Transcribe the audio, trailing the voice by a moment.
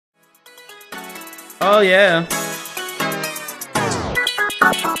Oh yeah.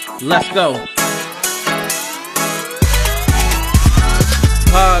 Let's go.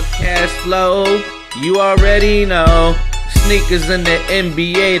 Podcast flow, you already know. Sneakers in the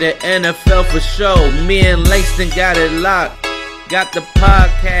NBA, the NFL for show. Me and Langston got it locked. Got the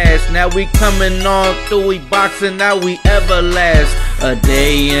podcast, now we coming on through. We boxing, now we everlast. A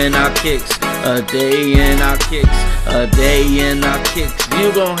day in our kicks, a day in our kicks, a day in our kicks.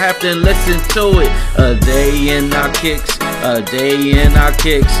 You gon' have to listen to it. A day in our kicks, a day in our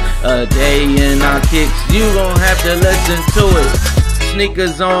kicks, a day in our kicks. You gon' have to listen to it.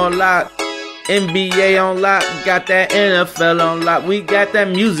 Sneakers on lock, NBA on lock, got that NFL on lock. We got that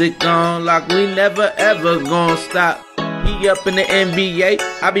music on lock. We never ever gon' stop. He up in the NBA,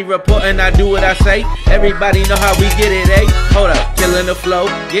 I be reporting, I do what I say. Everybody know how we get it, eh? Hold up, killing the flow,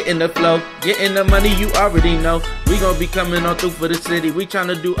 getting the money, you already know. We gon' be coming on through for the city. We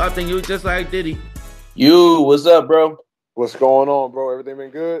tryna do our thing, you just like Diddy. You, what's up, bro? What's going on, bro? Everything been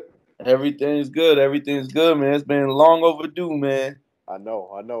good? Everything's good, man. It's been long overdue, man. I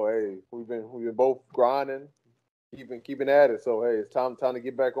know. Hey, we've been both grinding, keeping at it. So hey, it's time to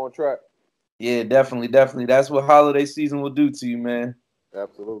get back on track. Yeah, definitely. That's what holiday season will do to you, man.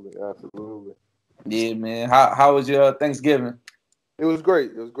 Absolutely. Yeah, man. How was your Thanksgiving? It was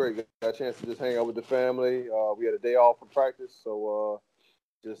great. Got a chance to just hang out with the family. We had a day off from practice, so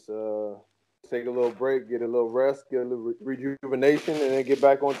just take a little break, get a little rest, get a little rejuvenation, and then get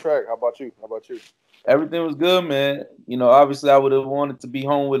back on track. How about you? Everything was good, man. You know, obviously I would have wanted to be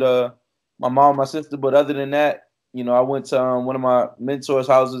home with my mom and my sister, but other than that, you know, I went to one of my mentors'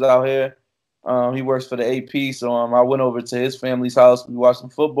 houses out here. He works for the AP, so I went over to his family's house. We watched some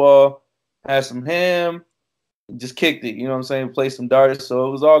football, had some ham, just kicked it. You know what I'm saying? Played some darts, so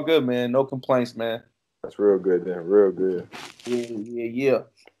it was all good, man. No complaints, man. That's real good, man. Real good. Yeah.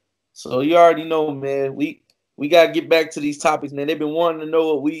 So you already know, man. We gotta get back to these topics, man. They've been wanting to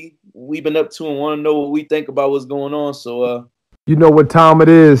know what we've been up to and want to know what we think about what's going on. So you know what time it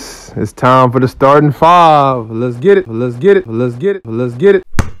is. It's time for the starting five. Let's get it.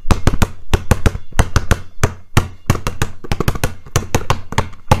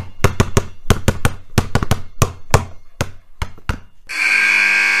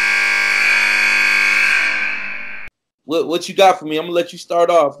 What you got for me? I'm gonna let you start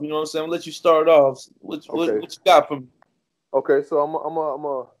off. You know what I'm saying? I'm gonna let you start off. What you got for me? Okay, so I'm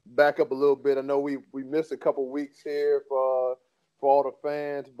gonna back up a little bit. I know we missed a couple weeks here for all the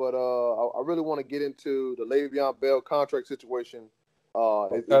fans, but I really want to get into the LeVeon Bell contract situation.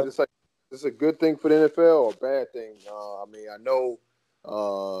 Is this a good thing for the NFL or a bad thing? I mean, I know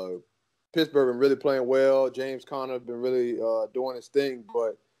Pittsburgh been really playing well. James Conner been really doing his thing,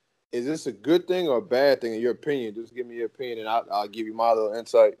 but is this a good thing or a bad thing in your opinion? Just give me your opinion, and I'll give you my little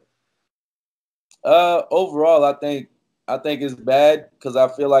insight. Overall, I think it's bad because I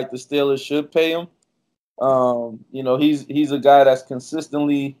feel like the Steelers should pay him. You know, he's a guy that's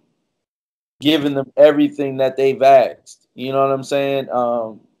consistently giving them everything that they've asked. You know what I'm saying?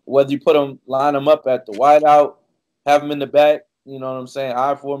 Whether you line him up at the wideout, have him in the back. You know what I'm saying?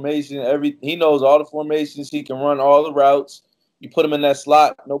 I formation, he knows all the formations. He can run all the routes. You put him in that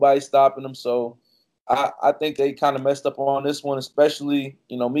slot, nobody's stopping him. So I think they kind of messed up on this one, especially,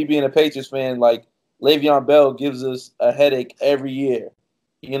 you know, me being a Patriots fan, like Le'Veon Bell gives us a headache every year.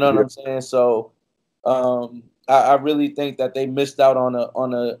 You know what I'm saying? So I really think that they missed out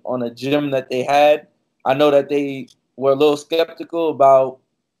on a gem that they had. I know that they were a little skeptical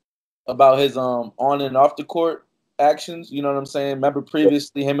about his on and off the court actions. You know what I'm saying? Remember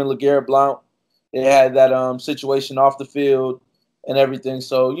previously him and LeGarrette Blount, they had that situation off the field and everything.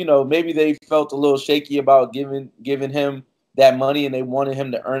 So, you know, maybe they felt a little shaky about giving him that money and they wanted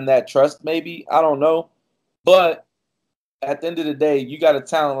him to earn that trust maybe. I don't know. But at the end of the day, you got a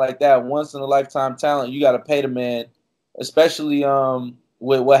talent like that, once in a lifetime talent, you got to pay the man, especially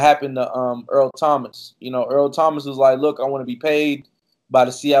with what happened to Earl Thomas. You know, Earl Thomas was like, look, I want to be paid by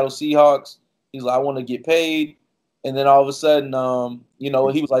the Seattle Seahawks. He's like, I want to get paid. And then all of a sudden, you know,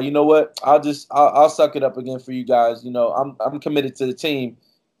 he was like, you know what? I'll suck it up again for you guys. You know, I'm committed to the team.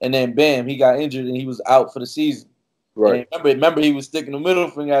 And then, bam, he got injured and he was out for the season. Right. And remember, he was sticking the middle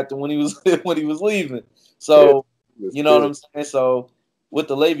finger at them when he was leaving. So, you know what I'm saying? So, with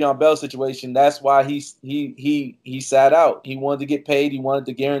the Le'Veon Bell situation, that's why he sat out. He wanted to get paid. He wanted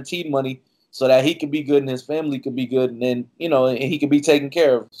the guaranteed money so that he could be good and his family could be good, and then, you know, and he could be taken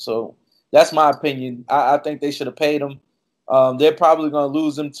care of. So. That's my opinion. I think they should have paid him. They're probably going to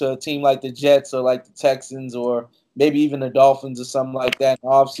lose him to a team like the Jets or like the Texans or maybe even the Dolphins or something like that in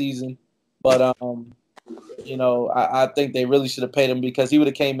the offseason. But, you know, I think they really should have paid him because he would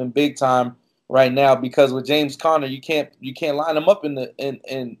have came in big time right now because with James Conner, you can't line him up in the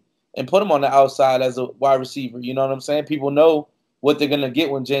and put him on the outside as a wide receiver. You know what I'm saying? People know what they're gonna get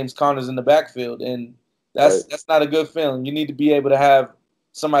when James Conner's in the backfield, and that's not a good feeling. You need to be able to have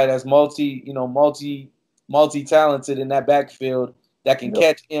somebody that's multi talented in that backfield that can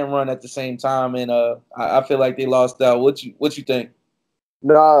catch and run at the same time. And I feel like they lost out. What you think?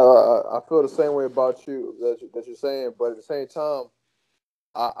 No, I feel the same way about you that you're saying, but at the same time,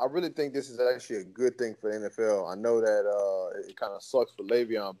 I really think this is actually a good thing for the NFL. I know that it kind of sucks for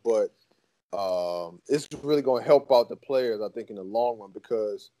LeVeon, but it's really going to help out the players, I think, in the long run,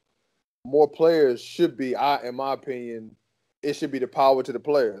 because more players should be, in my opinion, it should be the power to the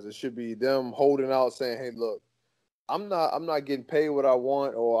players. It should be them holding out saying, hey, look, I'm not getting paid what I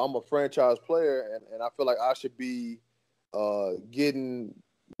want, or I'm a franchise player, and I feel like I should be getting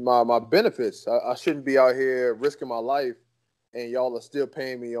my benefits. I shouldn't be out here risking my life, and y'all are still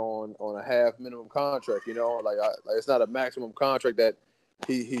paying me on a half minimum contract. You know, like it's not a maximum contract that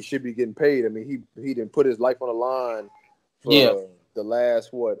he should be getting paid. I mean, he didn't put his life on the line for the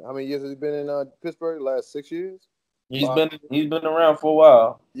last how many years has he been in Pittsburgh? The last 6 years. He's been around for a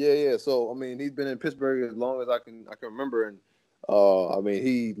while. Yeah. So I mean, he's been in Pittsburgh as long as I can remember, and I mean,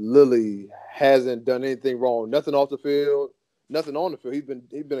 he literally hasn't done anything wrong. Nothing off the field, nothing on the field. He's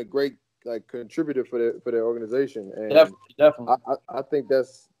been a great contributor for their organization, and definitely. I think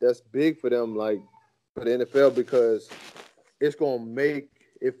that's big for them, like for the NFL, because it's gonna make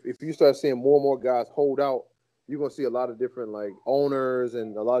if you start seeing more and more guys hold out, you're gonna see a lot of different owners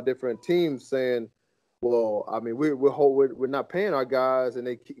and a lot of different teams saying, well, I mean, we're not paying our guys, and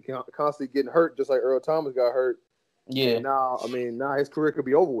they keep constantly getting hurt, just like Earl Thomas got hurt. Yeah. And now his career could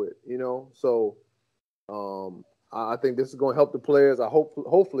be over with, you know. So, I think this is going to help the players.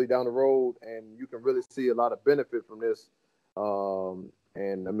 Hopefully down the road, and you can really see a lot of benefit from this.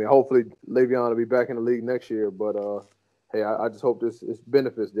 And I mean, hopefully LeVeon will be back in the league next year. But hey, I just hope this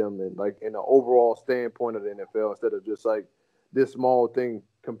benefits them in the overall standpoint of the NFL, instead of just this small thing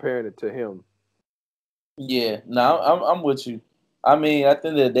comparing it to him. Yeah, no, I'm with you. I mean, at the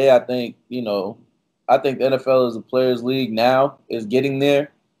end of the day, I think the NFL is a players' league now. Is getting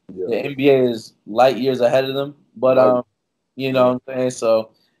there. Yeah. The NBA is light years ahead of them. But you know what I'm saying?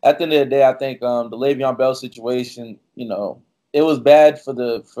 So at the end of the day, I think the Le'Veon Bell situation, it was bad for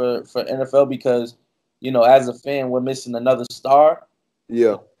NFL because, as a fan, we're missing another star.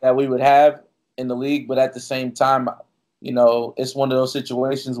 Yeah. That we would have in the league, but at the same time, it's one of those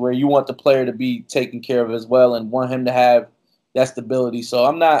situations where you want the player to be taken care of as well and want him to have that stability. So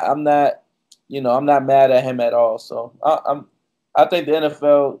I'm not mad at him at all. So I think the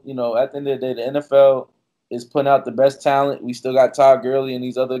NFL, at the end of the day, the NFL is putting out the best talent. We still got Todd Gurley and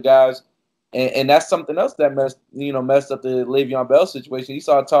these other guys, and that's something else that messed up the Le'Veon Bell situation. He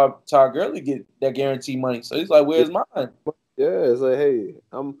saw Todd Gurley get that guarantee money, so he's like, "Where's mine?" Yeah, it's like, hey,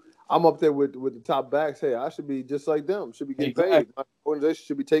 I'm up there with the top backs. Hey, I should be just like them. Should be getting paid. My organization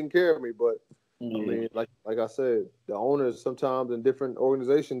should be taking care of me. But I mean, like I said, the owners sometimes in different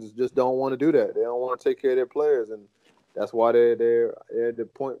organizations just don't want to do that. They don't want to take care of their players, and that's why they're at the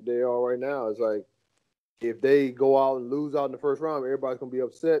point they are right now. It's like, if they go out and lose out in the first round, everybody's gonna be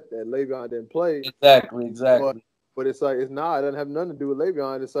upset that Le'Veon didn't play. Exactly. But it's like, it doesn't have nothing to do with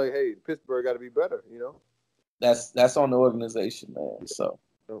Le'Veon. It's like, hey, Pittsburgh got to be better. That's on the organization, man. So.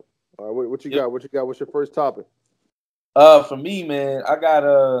 All right, what you got? What you got? What's your first topic? For me, man, I got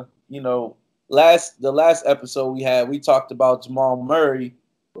the last episode we talked about Jamal Murray.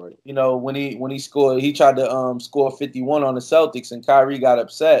 Right. When he scored, he tried to score 51 on the Celtics, and Kyrie got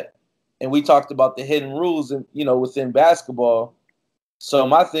upset. And we talked about the hidden rules and within basketball. So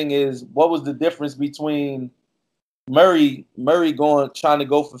my thing is, what was the difference between Murray trying to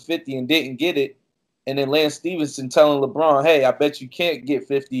go for 50 and didn't get it, and then Lance Stevenson telling LeBron, "Hey, I bet you can't get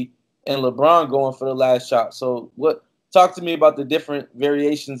 50." And LeBron going for the last shot. So talk to me about the different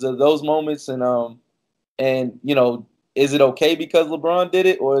variations of those moments, and is it okay because LeBron did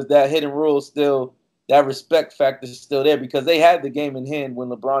it, or is that hidden rule still, that respect factor is still there because they had the game in hand when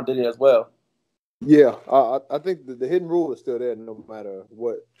LeBron did it as well? Yeah, I think the hidden rule is still there no matter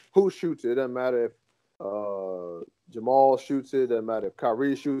who shoots it. It doesn't matter if Jamal shoots it, doesn't matter if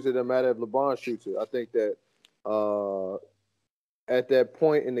Kyrie shoots it, doesn't matter if LeBron shoots it. I think that at that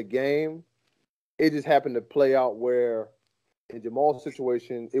point in the game, it just happened to play out where in Jamal's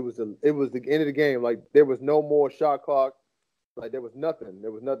situation, it was the end of the game. Like, there was no more shot clock. Like, there was nothing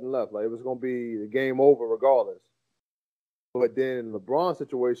left. Like, it was going to be the game over regardless. But then in LeBron's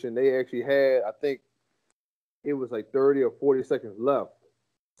situation, they actually had, I think it was like 30 or 40 seconds left.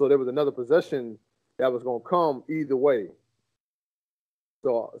 So there was another possession that was going to come either way.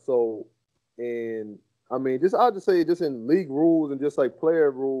 So And I mean, I'll just say just in league rules and just like player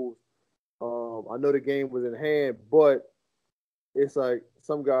rules. I know the game was in hand, but it's like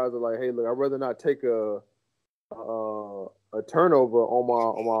some guys are like, hey, look, I'd rather not take a turnover on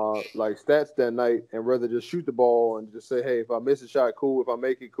my like stats that night and rather just shoot the ball and just say, hey, if I miss a shot, cool. If I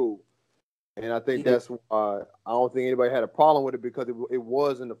make it, cool. And I think that's why I don't think anybody had a problem with it because it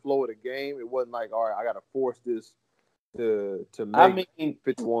was in the flow of the game. It wasn't like, all right, I got to force this to make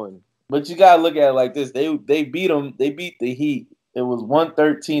 51. But you gotta look at it like this: they beat them. They beat the Heat. It was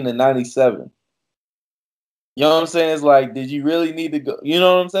 113-97. You know what I'm saying? It's like, did you really need to go? You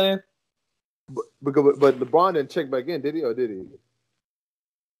know what I'm saying? But LeBron didn't check back in, did he? Or did he?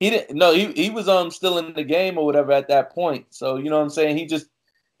 He didn't. No, he was still in the game or whatever at that point. So you know what I'm saying?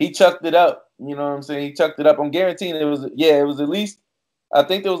 He chucked it up. You know what I'm saying? He chucked it up. I'm guaranteeing it was at least, I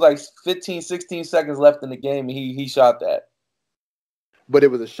think there was like 15, 16 seconds left in the game, and he shot that. But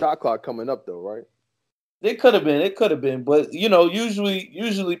it was a shot clock coming up though, right? It could have been. But you know,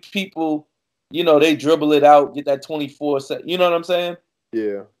 usually people, you know, they dribble it out, get that 24 second. You know what I'm saying?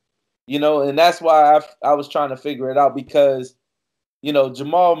 Yeah. You know, and that's why I was trying to figure it out because, you know,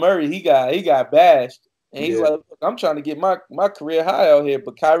 Jamal Murray, he got bashed. And he's like, look, I'm trying to get my career high out here,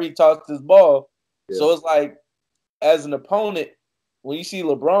 but Kyrie tossed his ball. Yeah. So it's like, as an opponent, when you see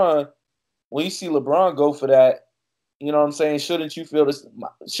LeBron go for that, you know what I'm saying? Shouldn't you feel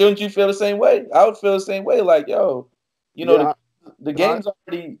the same way? I would feel the same way. Like, yo, you know, the game's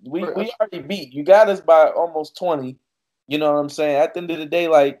already we already beat. You got us by almost 20. You know what I'm saying? At the end of the day,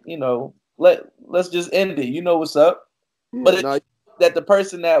 like, you know, let's just end it. You know what's up? Yeah, but that the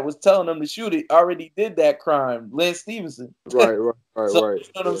person that was telling them to shoot it already did that crime, Lance Stevenson. Right. So, you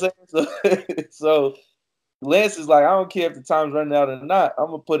know what I'm saying? So Lance is like, I don't care if the time's running out or not. I'm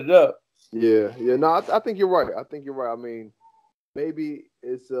gonna put it up. Yeah. No, I think you're right. I mean, maybe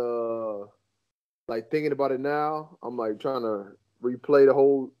it's like thinking about it now. I'm like trying to replay the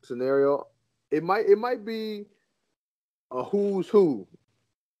whole scenario. It might be a who's who.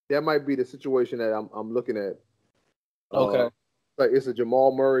 That might be the situation that I'm looking at. Okay. Like it's a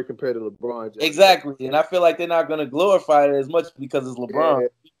Jamal Murray compared to LeBron James. Exactly, and I feel like they're not going to glorify it as much because it's LeBron.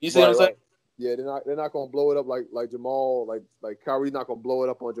 You see what I'm saying? Yeah, they're not going to blow it up like Jamal, like Kyrie's not going to blow it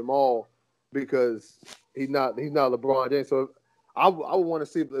up on Jamal because he's not LeBron James. So I would want to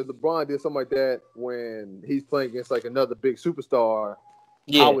see if LeBron did something like that when he's playing against like another big superstar.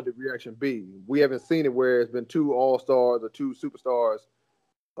 Yeah. How would the reaction be? We haven't seen it where it's been two all-stars or two superstars,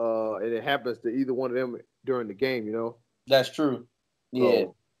 and it happens to either one of them during the game. You know. That's true. Yeah.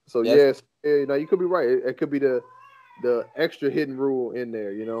 So yes, you know, you could be right. It could be the extra hidden rule in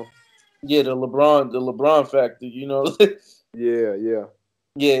there, you know. Yeah, the LeBron factor, you know. Yeah.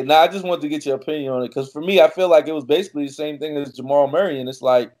 Yeah. Now I just wanted to get your opinion on it because for me, I feel like it was basically the same thing as Jamal Murray, and it's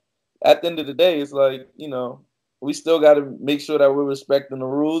like at the end of the day, it's like, you know, we still got to make sure that we're respecting the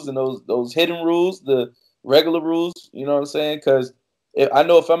rules and those hidden rules, the regular rules. You know what I'm saying? Because I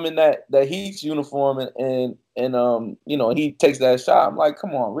know if I'm in that Heat's uniform and you know, he takes that shot, I'm like,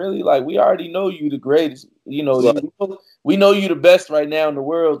 come on, really? Like, we already know you the greatest. You know, right. We know you the best right now in the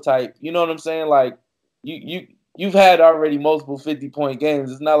world type. You know what I'm saying? Like, you've had already multiple 50-point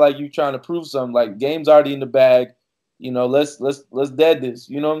games. It's not like you trying to prove something. Like, game's already in the bag. You know, let's dead this.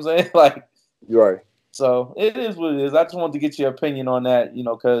 You know what I'm saying? Like, you're right. So it is what it is. I just wanted to get your opinion on that. You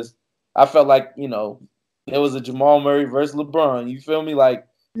know, because I felt like, you know, there was a Jamal Murray versus LeBron. You feel me? Like,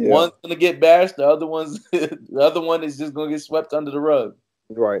 one's gonna get bashed, the other one is just gonna get swept under the rug.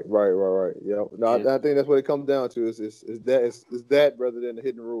 Right. Yeah. No, I think that's what it comes down to. Is that rather than the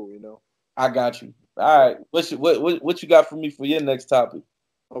hidden rule, you know? I got you. All right. What you got for me for your next topic?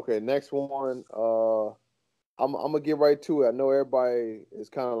 Okay, next one. I'm gonna get right to it. I know everybody is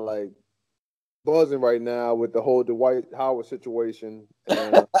kind of like buzzing right now with the whole Dwight Howard situation.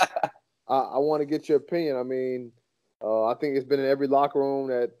 And I want to get your opinion. I mean, I think it's been in every locker room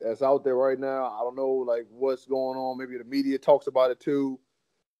that's out there right now. I don't know, like, what's going on. Maybe the media talks about it too.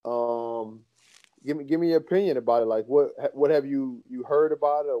 Give me your opinion about it. Like, what have you heard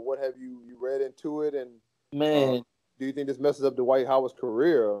about it, or what have you read into it? And man, do you think this messes up Dwight Howard's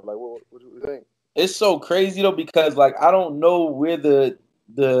career? Like, what do you think? It's so crazy though, because like I don't know where the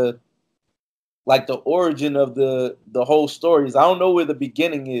origin of the whole story is. I don't know where the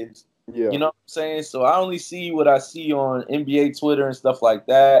beginning is. Yeah. You know what I'm saying? So I only see what I see on NBA Twitter and stuff like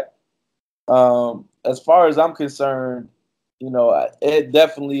that. As far as I'm concerned, you know, it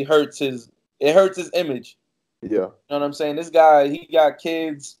definitely hurts his image. Yeah. You know what I'm saying? This guy, he got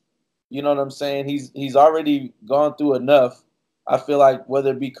kids. You know what I'm saying? He's already gone through enough. I feel like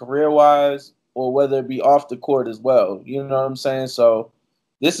whether it be career-wise or whether it be off the court as well. You know what I'm saying? So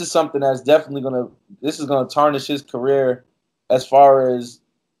this is something that's definitely gonna tarnish his career as far as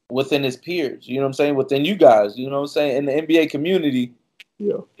within his peers. You know what I'm saying? Within you guys. You know what I'm saying? In the NBA community,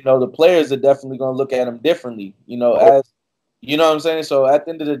 Yeah. you know, the players are definitely gonna look at him differently. You know, Oh. as you know what I'm saying. So at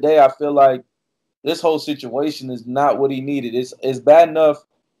the end of the day, I feel like this whole situation is not what he needed. It's bad enough.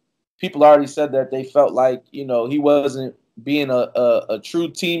 People already said that they felt like, you know, he wasn't being a true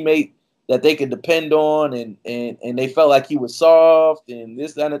teammate that they could depend on, and they felt like he was soft and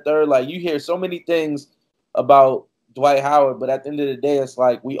this, that, and the third. Like, you hear so many things about Dwight Howard, but at the end of the day, it's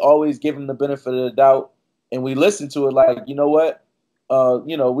like we always give him the benefit of the doubt, and we listen to it like, you know what?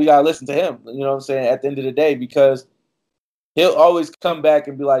 You know, we gotta listen to him. You know what I'm saying? At the end of the day, because he'll always come back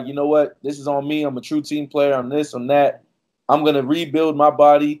and be like, you know what? This is on me. I'm a true team player. I'm this, I'm that. I'm going to rebuild my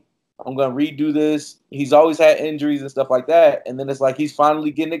body. I'm going to redo this. He's always had injuries and stuff like that. And then it's like he's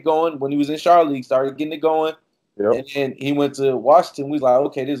finally getting it going. When he was in Charlotte, he started getting it going. Yep. And then he went to Washington. We was like,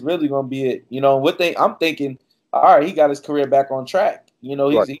 okay, this is really going to be it. You know, I'm thinking, all right, he got his career back on track. You know,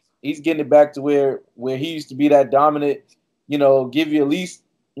 he's getting it back to where he used to be that dominant, you know, give you at least,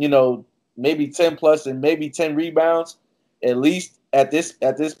 you know, maybe 10 plus and maybe 10 rebounds. At least at this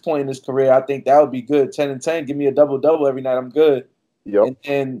point in his career, I think that would be good. 10 and 10, give me a double every night. I'm good. Yep.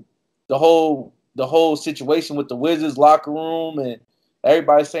 And the whole situation with the Wizards locker room and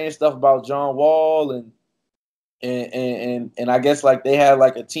everybody saying stuff about John Wall and I guess like they had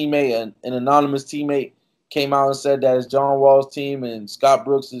like a teammate, an anonymous teammate came out and said that it's John Wall's team and Scott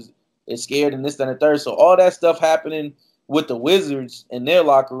Brooks is scared and this, that, and the third. So all that stuff happening with the Wizards in their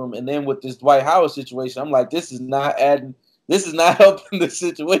locker room, and then with this Dwight Howard situation, I'm like, this is not helping the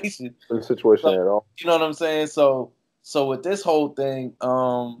situation. The situation at all. You know what I'm saying? So with this whole thing,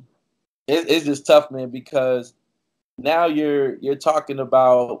 it's just tough, man, because now you're talking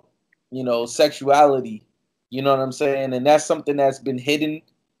about, you know, sexuality. You know what I'm saying? And that's something that's been hidden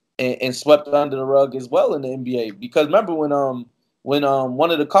and swept under the rug as well in the NBA. Because remember when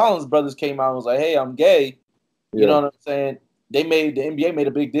one of the Collins brothers came out and was like, "Hey, I'm gay." You know what I'm saying? The NBA made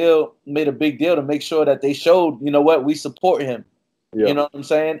a big deal to make sure that they showed, you know what, we support him. Yeah. You know what I'm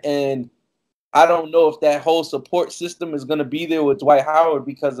saying? And I don't know if that whole support system is going to be there with Dwight Howard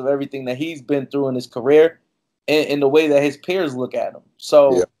because of everything that he's been through in his career and the way that his peers look at him.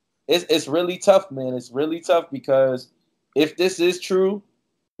 So it's really tough, man. It's really tough because if this is true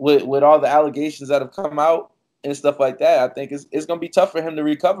with all the allegations that have come out and stuff like that, I think it's going to be tough for him to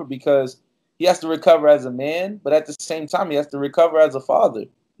recover because he has to recover as a man, but at the same time, he has to recover as a father.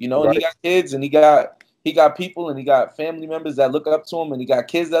 You know, and he got kids, and he got people, and he got family members that look up to him, and he got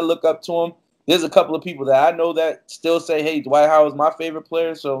kids that look up to him. There's a couple of people that I know that still say, "Hey, Dwight Howard's my favorite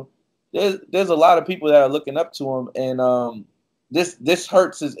player." So there's a lot of people that are looking up to him, and this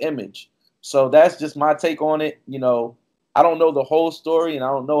hurts his image. So that's just my take on it. You know, I don't know the whole story, and I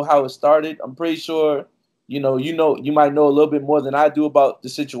don't know how it started. I'm pretty sure. You might know a little bit more than I do about the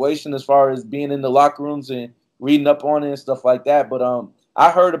situation as far as being in the locker rooms and reading up on it and stuff like that. But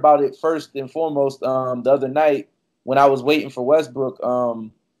I heard about it first and foremost the other night when I was waiting for Westbrook,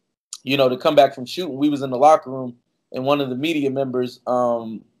 to come back from shooting. We was in the locker room and one of the media members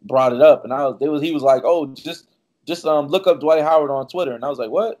brought it up, and he was like, "Oh, just look up Dwight Howard on Twitter," and I was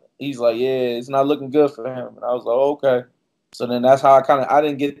like, "What?" He's like, "Yeah, it's not looking good for him," and I was like, oh, "Okay." So then that's how I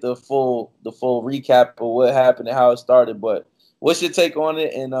didn't get the full recap of what happened and how it started. But what's your take on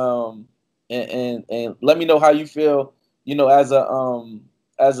it? And let me know how you feel. You know, as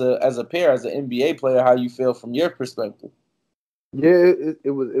a pair, as an NBA player, how you feel from your perspective. Yeah,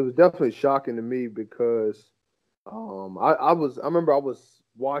 it was definitely shocking to me because I remember I was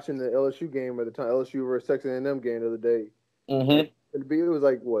watching the LSU game at the time, LSU versus Texas A&M game the other day. Mm-hmm. It was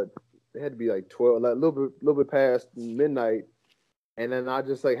like what? It had to be like 12, like a little bit past midnight, and then I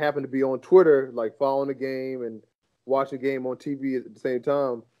just like happened to be on Twitter, like following the game and watching the game on TV at the same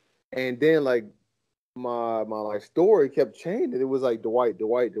time, and then like my like story kept changing. It was like Dwight.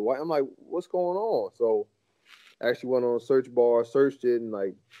 I'm like, what's going on? So I actually went on a search bar, searched it, and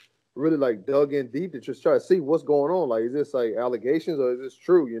like really like dug in deep to just try to see what's going on. Like, is this like allegations or is this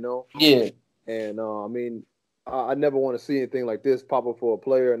true? You know? Yeah. And I mean. I never want to see anything like this pop up for a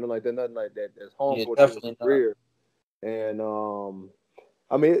player and nothing like that that's harmful to his career. And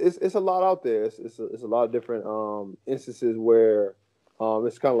I mean, it's a lot out there. It's a lot of different instances where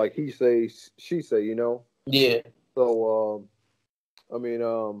it's kind of like he say, she say, you know. Yeah. So I mean,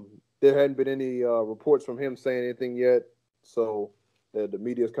 there hadn't been any reports from him saying anything yet. So the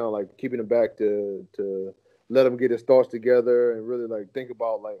media is kind of like keeping him back to let him get his thoughts together and really like think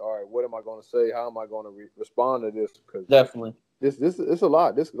about like, all right, what am I going to say? How am I going to respond to this? Because definitely, this it's a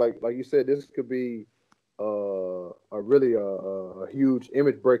lot. This like you said, this could be really a huge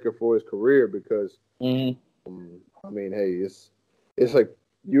image breaker for his career because I mean, hey, it's like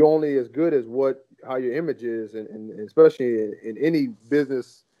you're only as good as how your image is, and especially in any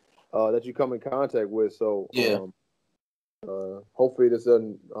business that you come in contact with. So hopefully this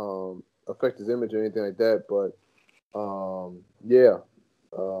doesn't affect his image or anything like that. But for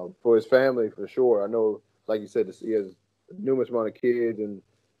his family for sure. I know, like you said, he has numerous amount of kids and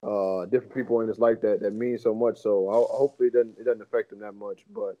different people in his life that mean so much. So hopefully it doesn't affect him that much.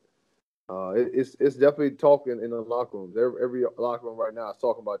 But it's definitely talking in the locker rooms. Every locker room right now is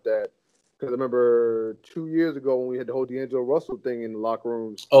talking about that. Because I remember 2 years ago when we had the whole D'Angelo Russell thing in the locker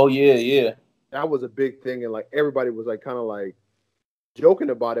rooms. Oh yeah. That was a big thing, and like everybody was like kind of like joking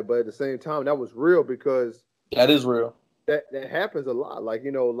about it, but at the same time, that was real because that is real. That happens a lot. Like,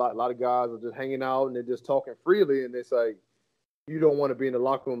 you know, a lot of guys are just hanging out and they're just talking freely, and it's like you don't want to be in the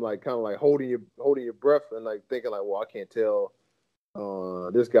locker room like kind of like holding your breath and like thinking like, well, I can't tell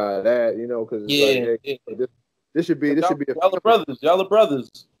this guy that, you know, because this should be y'all are brothers.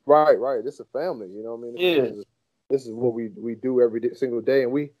 Right. This is a family, you know what I mean? This is what we do every single day,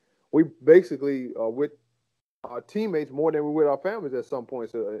 and we basically with our teammates more than we're with our families at some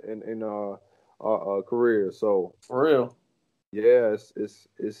points in our careers. So for real, yeah, it's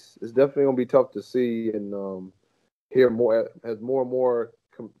definitely gonna be tough to see and hear more as more and more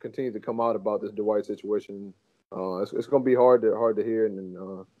continue to come out about this Dwight situation. It's gonna be hard to hear,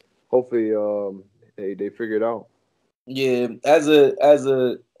 and hopefully they figure it out. Yeah, as a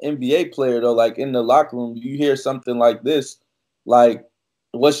NBA player though, like in the locker room, you hear something like this, like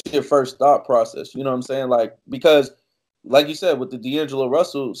what's your first thought process? You know what I'm saying? Like, because like you said, with the D'Angelo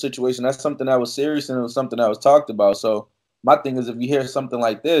Russell situation, that's something that was serious and it was something that was talked about. So my thing is, if you hear something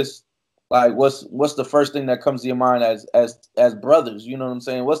like this, like what's the first thing that comes to your mind as brothers? You know what I'm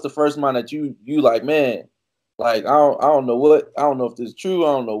saying? What's the first mind that you like, man? Like I don't know if this is true.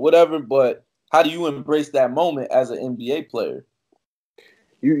 I don't know whatever, but how do you embrace that moment as an NBA player?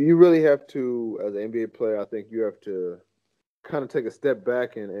 You really have to, as an NBA player, I think you have to kind of take a step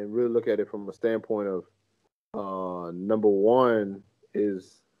back and really look at it from a standpoint of number one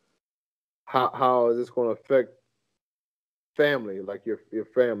is how is this going to affect family, like your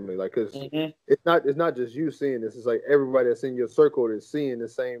family, like because it's not just you seeing this, it's like everybody that's in your circle is seeing the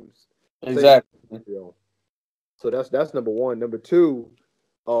same exactly. You know? So that's number one. Number two,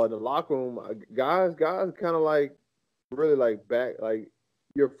 the locker room guys kind of like really like back like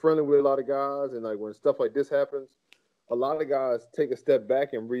you're friendly with a lot of guys, and like when stuff like this happens, a lot of guys take a step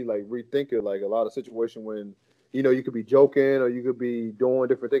back and rethink it. Like a lot of situation when you know you could be joking or you could be doing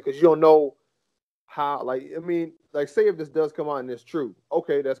different things because you don't know how. Like I mean, like say if this does come out and it's true,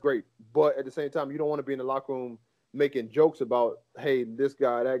 okay, that's great. But at the same time, you don't want to be in the locker room making jokes about hey this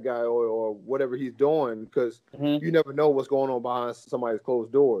guy, that guy, or whatever he's doing because you never know what's going on behind somebody's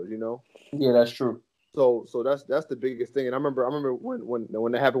closed doors. You know. Yeah, that's true. So that's the biggest thing. And I remember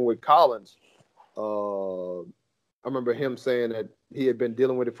when that happened with Collins. I remember him saying that he had been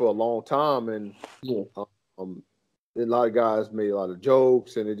dealing with it for a long time, and a lot of guys made a lot of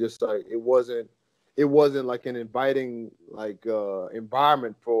jokes, and it just like it wasn't like an inviting like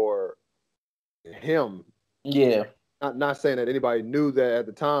environment for him. Yeah. Not saying that anybody knew that at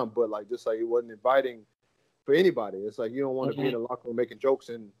the time, but like just like it wasn't inviting for anybody. It's like you don't want to be in the locker room making jokes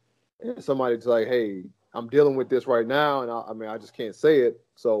and somebody's like, "Hey, I'm dealing with this right now," and I mean I just can't say it.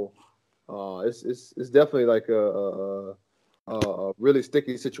 So it's definitely like a really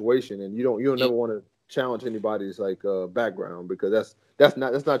sticky situation, and you don't never want to challenge anybody's like background because that's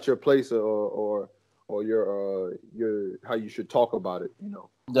not your place or your how you should talk about it. You know.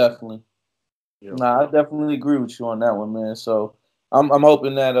 Definitely. Nah, I definitely agree with you on that one, man. So I'm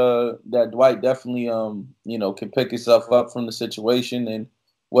hoping that that Dwight definitely can pick himself up from the situation, and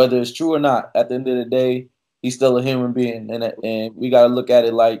whether it's true or not, at the end of the day, he's still a human being, and we got to look at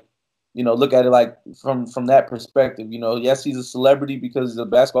it like from that perspective. You know, yes, he's a celebrity because he's a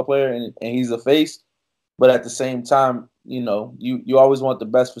basketball player and he's a face, but at the same time, you know, you always want the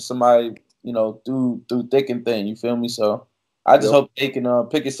best for somebody, you know, through thick and thin. You feel me? So I just hope they can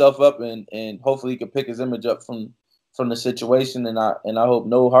pick himself up and hopefully he can pick his image up from the situation, and I hope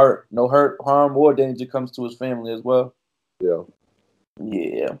no hurt, harm, or danger comes to his family as well. Yeah.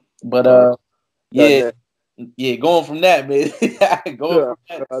 Yeah. But going from that, man. Going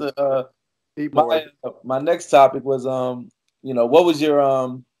from that to my next topic was what was your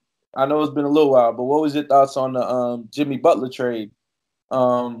I know it's been a little while, but what was your thoughts on the Jimmy Butler trade?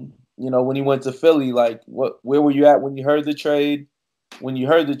 When he went to Philly, like where were you at when you heard the trade? When you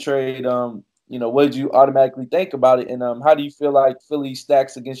heard the trade, what did you automatically think about it? And how do you feel like Philly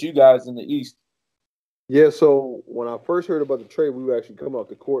stacks against you guys in the East? Yeah, so when I first heard about the trade, we were actually coming off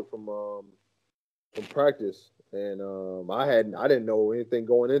the court from practice, and I didn't know anything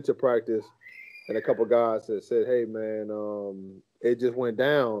going into practice, and a couple guys that said, "Hey, man, it just went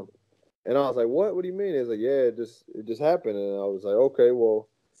down," and I was like, "What? What do you mean?" It's like, "Yeah, it just happened," and I was like, "Okay, well,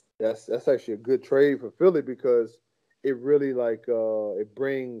 that's actually a good trade for Philly because it really it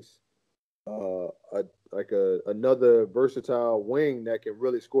brings a another versatile wing that can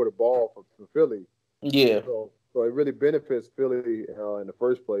really score the ball for Philly." Yeah, So it really benefits Philly in the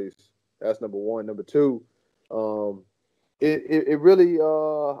first place. That's number one. Number two, um, it really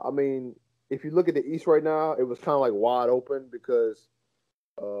I mean, if you look at the East right now, it was kind of like wide open because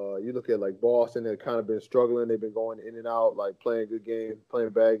you look at like Boston, they've kind of been struggling. They've been going in and out, like playing good games, playing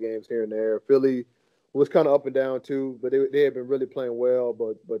bad games here and there. Philly was kind of up and down too, but they had been really playing well.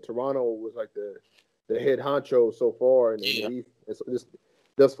 But Toronto was like the head honcho so far in the yeah, East, and so just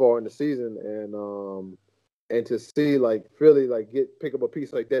thus far in the season, and to see like Philly like pick up a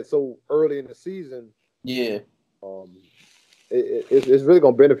piece like that so early in the season, yeah, um, it's really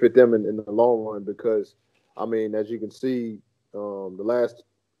going to benefit them in the long run because, I mean, as you can see, the last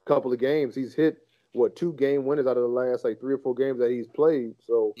couple of games he's hit two game winners out of the last like 3 or 4 games that he's played.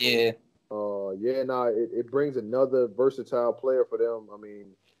 So yeah, it brings another versatile player for them. I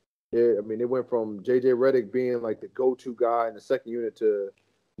mean, it went from JJ Redick being like the go-to guy in the second unit to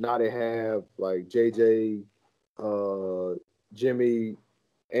now they have like JJ, Jimmy,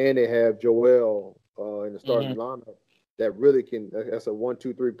 and they have Joel in the starting lineup that really that's a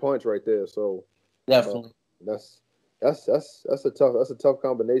 1-2-3 punch right there. So definitely. that's a tough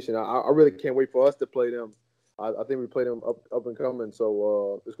combination. I really can't wait for us to play them. I think we play them up and coming.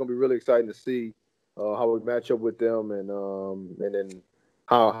 So it's gonna be really exciting to see how we match up with them and then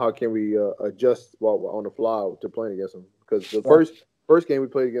how can we adjust while we're on the fly to playing against them because the first game we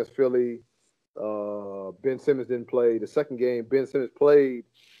played against Philly, Ben Simmons didn't play. The second game Ben Simmons played,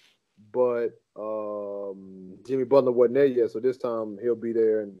 but Jimmy Butler wasn't there yet. So this time he'll be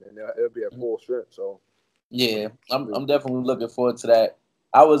there and it'll be at full strength. So Yeah, I'm definitely looking forward to that.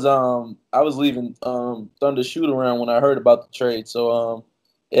 I was leaving Thunder shoot around when I heard about the trade. So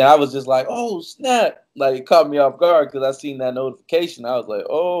and I was just like, oh snap! Like it caught me off guard because I seen that notification. I was like,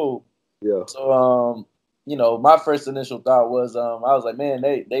 oh yeah. So my first initial thought was I was like, man,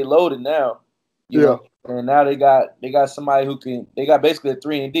 they loaded now. You know, and now they got somebody they got basically a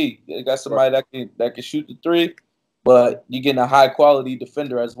 3-and-D. They got somebody that can shoot the three, but you're getting a high quality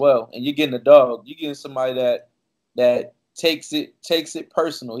defender as well. And you're getting a dog. You're getting somebody that takes it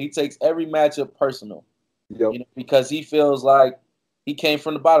personal. He takes every matchup personal. Yep. Because he feels like he came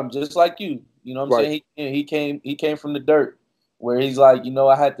from the bottom, just like you. You know what I'm saying? He came from the dirt where he's like, I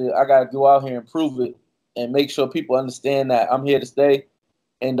gotta go out here and prove it and make sure people understand that I'm here to stay.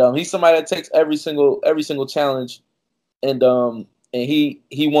 And he's somebody that takes every single challenge, and he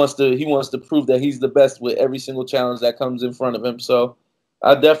wants to prove that he's the best with every single challenge that comes in front of him. So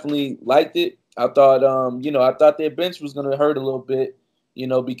I definitely liked it. I thought I thought their bench was gonna hurt a little bit,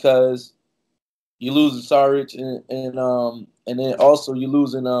 because you lose Saric and then also you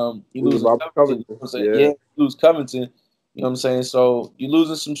losing Covington. You lose Covington. You know what I'm saying? So you're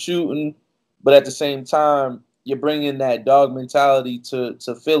losing some shooting, but at the same time, you're bringing that dog mentality to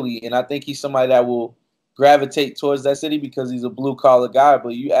Philly, and I think he's somebody that will gravitate towards that city because he's a blue collar guy.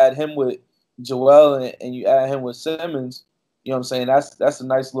 But you add him with Joel and you add him with Simmons, you know what I'm saying? That's a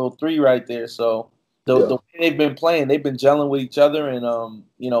nice little three right there. So the way they've been playing, they've been gelling with each other, and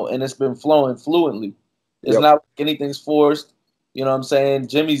and it's been flowing fluently. It's not like anything's forced. You know what I'm saying?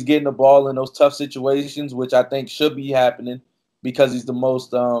 Jimmy's getting the ball in those tough situations, which I think should be happening because he's the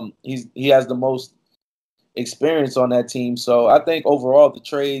most he has the most experience on that team. So I think overall the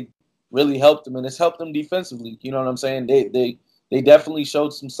trade really helped them, and it's helped them defensively. You know what I'm saying? They definitely showed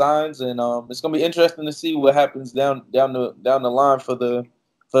some signs, and it's gonna be interesting to see what happens down the line for the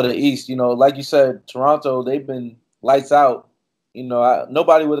East. Like you said, Toronto, they've been lights out.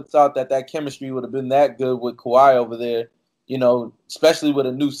 Nobody would have thought that chemistry would have been that good with Kawhi over there. Especially with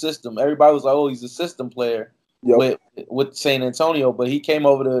a new system. Everybody was like, "Oh, he's a system player." With San Antonio, but he came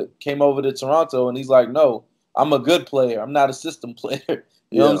over to Toronto, and he's like, "No, I'm a good player. I'm not a system player."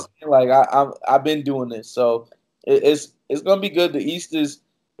 You know what I'm saying? Like I've been doing this, so it's gonna be good. The East is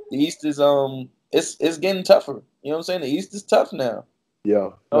it's getting tougher. You know what I'm saying? The East is tough now. Yeah.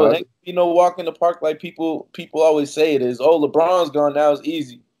 It ain't walk in the park like people always say it is. Oh, LeBron's gone now. It's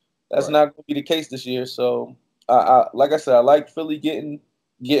easy. That's not gonna be the case this year. So like I said, I like Philly getting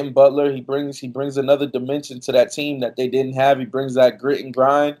Butler. He brings another dimension to that team that they didn't have. He brings that grit and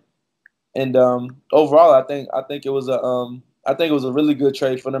grind. And overall, I think it was I think it was a really good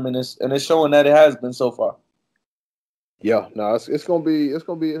trade for them, and it's showing that it has been so far. Yeah, no, it's gonna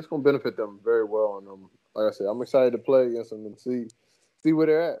benefit them very well. And like I said, I'm excited to play against them and see where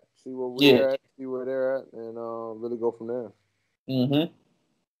they're at, see where we're at, see where they're at, and really go from there. Mm-hmm.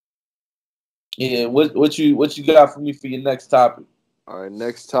 Yeah. What you got for me for your next topic? All right,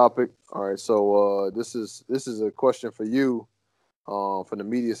 next topic. All right, so this is a question for you, from the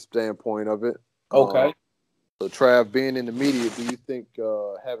media standpoint of it. Okay. So Trav, being in the media, do you think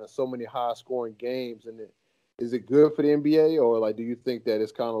having so many high scoring games in it, is it good for the NBA, or like do you think that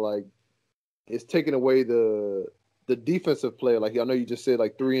it's kind of like it's taking away the defensive play? Like I know you just said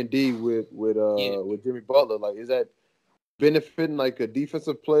like 3-and-D with Jimmy Butler. Like is that benefiting like a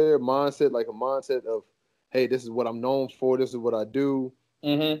defensive player mindset, like a mindset of, hey, this is what I'm known for, this is what I do?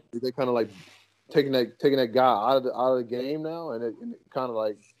 Mm-hmm. They kind of like taking that guy out of the game now, and it kind of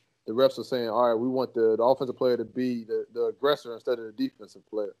like the refs are saying, all right, we want the offensive player to be the aggressor instead of the defensive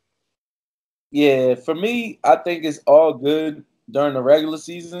player. Yeah, for me, I think it's all good during the regular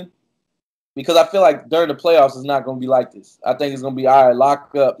season because I feel like during the playoffs it's not going to be like this. I think it's going to be all right,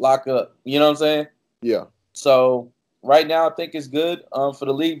 lock up. You know what I'm saying? Yeah. So right now, I think it's good for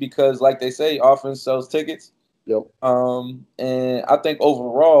the league because, like they say, offense sells tickets. Yep. And I think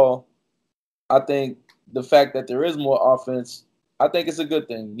overall, I think the fact that there is more offense, I think it's a good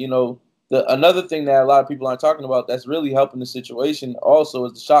thing. You know, another thing that a lot of people aren't talking about that's really helping the situation also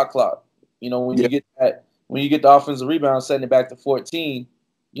is the shot clock. You know, when you get the offensive rebound, setting it back to 14,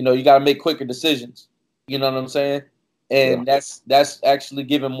 you know, you got to make quicker decisions. You know what I'm saying? And that's actually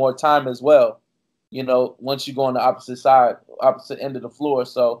giving more time as well. You know, once you go on the opposite end of the floor.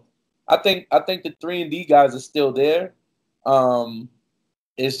 So I think the 3-and-D guys are still there.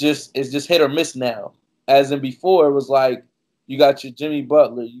 It's just hit or miss now. As in before, it was like you got your Jimmy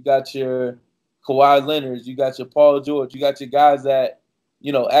Butler, you got your Kawhi Leonard, you got your Paul George, you got your guys that,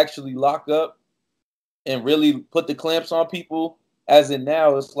 you know, actually lock up and really put the clamps on people. As in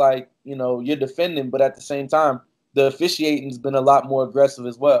now, it's like, you know, you're defending, but at the same time, the officiating's been a lot more aggressive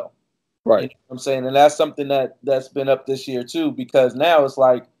as well. Right. You know what I'm saying? And that's something that's been up this year too, because now it's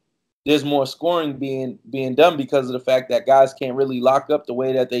like there's more scoring being done because of the fact that guys can't really lock up the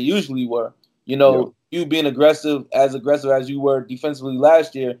way that they usually were. You know, you being aggressive as you were defensively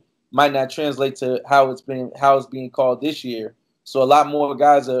last year might not translate to how it's being called this year. So a lot more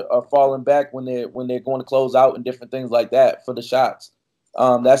guys are falling back when they're going to close out and different things like that for the shots.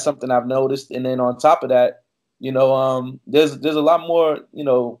 That's something I've noticed. And then on top of that, you know, there's a lot more, you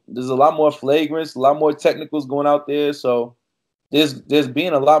know, there's a lot more flagrants, a lot more technicals going out there. So there's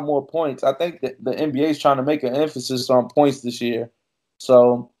being a lot more points. I think that the NBA is trying to make an emphasis on points this year.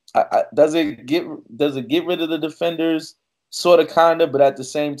 So does it get rid of the defenders? Sort of, kind of, but at the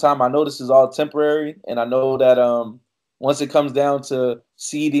same time, I know this is all temporary, and I know that once it comes down to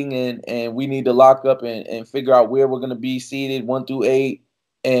seeding and we need to lock up and figure out where we're going to be seeded 1 through 8,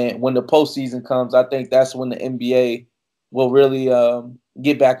 and when the postseason comes, I think that's when the NBA will really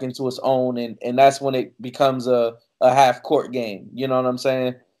get back into its own, and that's when it becomes a half court game. You know what I'm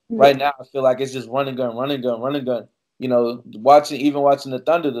saying? Yeah. Right now, I feel like it's just run and gun. You know, watching the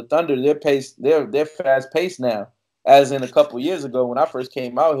Thunder, they're fast paced now. As in a couple years ago when I first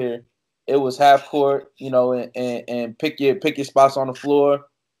came out here, it was half court, you know, and pick your spots on the floor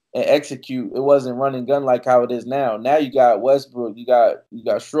and execute. It wasn't run and gun like how it is now. Now you got Westbrook, you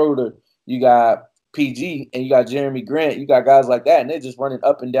got Schroeder, you got PG, and you got Jeremy Grant. You got guys like that, and they're just running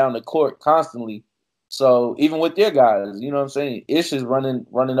up and down the court constantly. So even with their guys, you know what I'm saying? Ish is running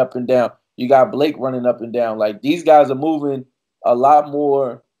up and down. You got Blake running up and down. Like, these guys are moving a lot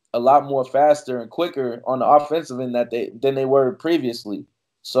more faster and quicker on the offensive end than they were previously.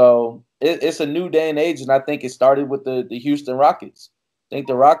 So it's a new day and age, and I think it started with the Houston Rockets. I think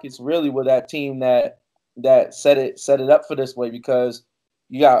the Rockets really were that team that set it up for this way, because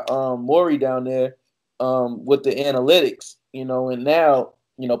you got Morey down there with the analytics, you know, and now,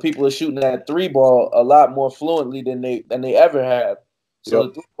 you know, people are shooting that 3-ball a lot more fluently than they ever have. So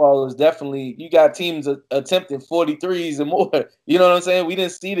the 3-ball is definitely, you got teams attempting 43s and more. You know what I'm saying? We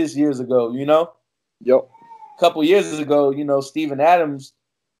didn't see this years ago, you know? Yep. A couple years ago, you know, Steven Adams,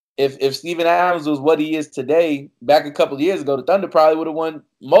 if Steven Adams was what he is today, back a couple of years ago, the Thunder probably would have won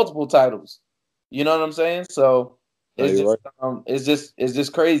multiple titles. You know what I'm saying? So it's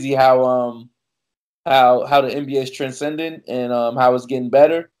just crazy how the NBA is transcending and how it's getting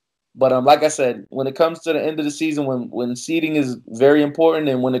better. But like I said, when it comes to the end of the season, when seeding is very important,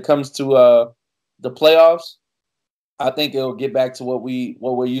 and when it comes to the playoffs, I think it'll get back to what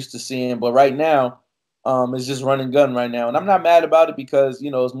we're used to seeing. But right now, it's just run and gun right now, and I'm not mad about it because,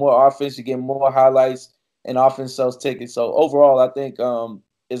 you know, it's more offense. You get more highlights. and offense sells tickets. So overall, I think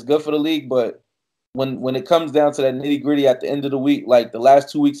it's good for the league. But when it comes down to that nitty gritty at the end of the week, like the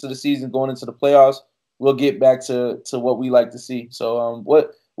last 2 weeks of the season going into the playoffs, we'll get back to what we like to see. So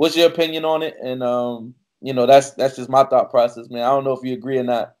what's your opinion on it? And that's just my thought process, man. I don't know if you agree or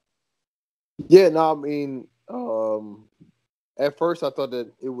not. Yeah, no, I mean, at first I thought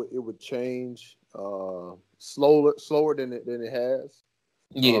that it would change slower than it has.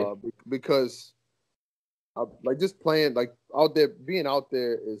 Yeah, because like just playing like being out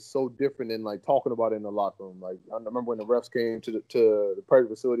there is so different than like talking about it in the locker room. Like I remember when the refs came to the practice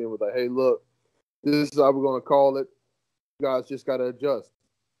facility and was like, "Hey, look, this is how we're gonna call it. You guys just gotta adjust."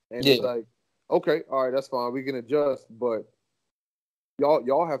 And yeah, it's like, okay, all right, that's fine. We can adjust, but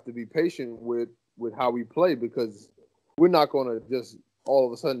y'all have to be patient with how we play because we're not gonna just all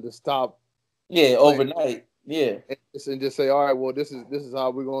of a sudden just stop. yeah, Playing overnight, yeah, and just say, all right, well, this is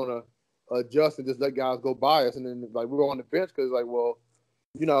how we're gonna adjust and just let guys go by us, and then like we're on the bench because like, well,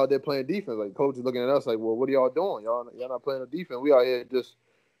 they're playing defense. Like coach is looking at us like, well, what are y'all doing? Y'all not playing the defense. We out here just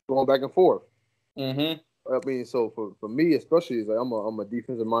going back and forth. Mm-hmm. I mean, so for me especially, it's like I'm a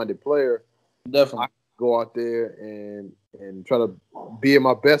defensive minded player. Definitely. I go out there and try to be at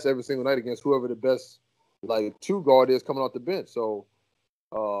my best every single night against whoever the best like two guard is coming off the bench. So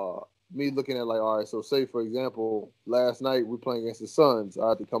me looking at like, all right, so say for example, last night we're playing against the Suns. I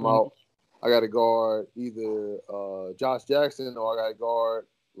had to come out. I got to guard either Josh Jackson or I got to guard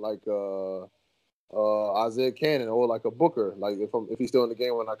like Isaiah Cannon or like a Booker. Like if he's still in the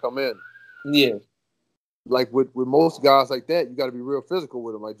game when I come in. Yeah. Like with most guys like that, you got to be real physical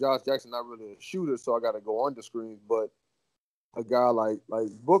with them. Like Josh Jackson, not really a shooter, so I got to go under screens. But a guy like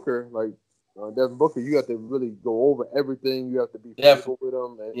Booker, like Devin Booker, you have to really go over everything. You have to be physical with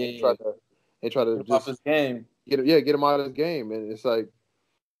him and try to get just off his game. Get him out of his game. And it's like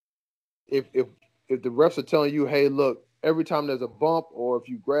if the refs are telling you, hey, look, every time there's a bump or if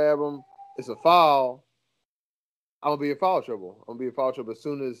you grab him, it's a foul. I'm gonna be in foul trouble. I'm gonna be in foul trouble as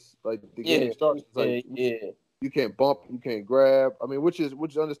soon as like the game starts. It's like you can't bump, you can't grab. I mean, which is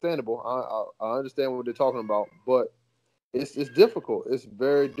understandable. I understand what they're talking about, but it's difficult. It's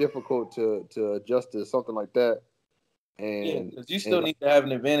very difficult to adjust to something like that. And because you still need to have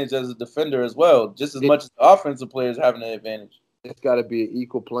an advantage as a defender as well, just as much as the offensive players having an advantage. It's got to be an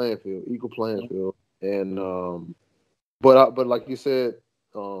equal playing field. And but like you said,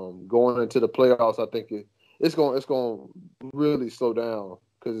 going into the playoffs, I think it's going to really slow down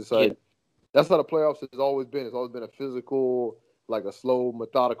because it's like that's how the playoffs has always been. It's always been a physical, like a slow,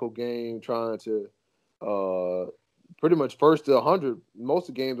 methodical game, trying to pretty much first to 100. Most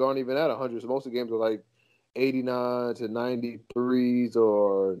of the games aren't even at 100. So most of the games are like 89 to 93s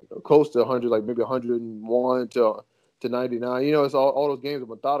or close to 100, like maybe 101 to 99. It's all those games are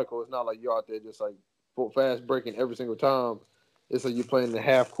methodical. It's not like you're out there just like fast breaking every single time. It's like you're playing the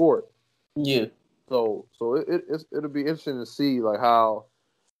half court. Yeah. So it'll be interesting to see like how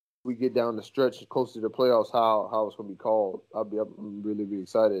we get down the stretch close to the playoffs, how it's gonna be called. I'm really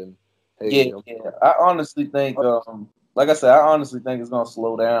excited. And, hey, I honestly think, like I said, it's gonna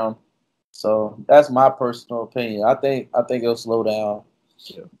slow down. So that's my personal opinion. I think it'll slow down.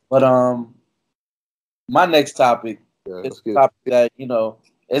 Yeah. But my next topic is a topic that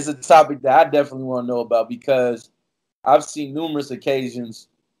it's a topic that I definitely want to know about because I've seen numerous occasions,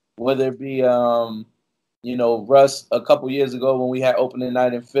 whether it be Russ a couple years ago when we had opening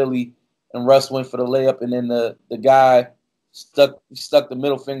night in Philly, and Russ went for the layup, and then the guy stuck the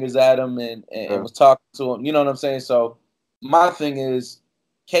middle fingers at him and was talking to him. You know what I'm saying? So my thing is,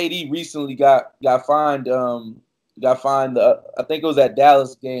 KD recently got fined. I think it was at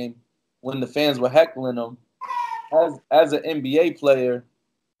Dallas game when the fans were heckling him. As an NBA player,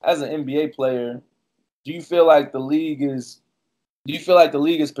 do you feel like the league is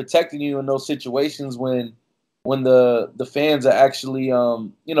protecting you in those situations when the fans are actually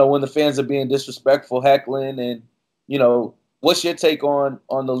when the fans are being disrespectful, heckling, and what's your take on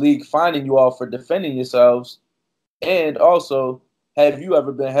the league finding you all for defending yourselves? And also, have you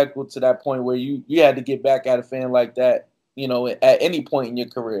ever been heckled to that point where you had to get back at a fan like that, at any point in your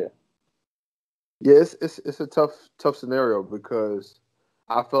career? Yeah, it's a tough scenario because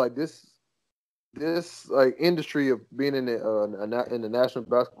I feel like this like industry of being in the National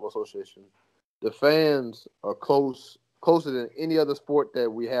Basketball Association, the fans are closer than any other sport that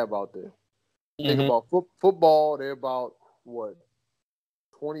we have out there. Mm-hmm. Think about football; they're about 20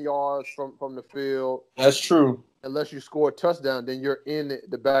 yards from the field. That's true. Unless you score a touchdown, then you're in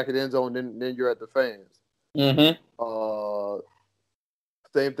the back of the end zone. Then you're at the fans. Mm-hmm.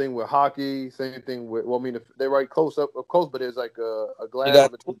 Same thing with hockey. Same thing with. Well, I mean, if they're right close, but there's like a glass. You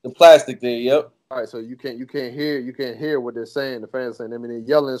got the plastic there. Yep. All right, so you can't hear what they're saying. The fans saying. I mean, they're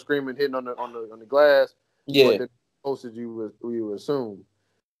yelling and screaming, hitting on the glass. Yeah. But they're close as you would assume.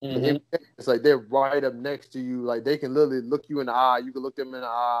 Mm-hmm. It's like they're right up next to you. Like they can literally look you in the eye. You can look them in the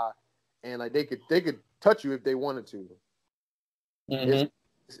eye, and like they could touch you if they wanted to. Mm-hmm.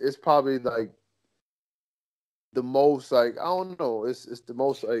 It's probably like the most like I don't know. It's the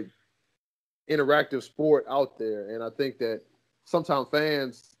most like interactive sport out there, and I think that sometimes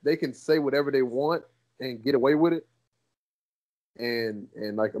fans they can say whatever they want and get away with it. And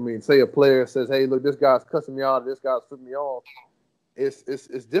like I mean, say a player says, "Hey, look, this guy's cussing me out. This guy's flipping me off." It's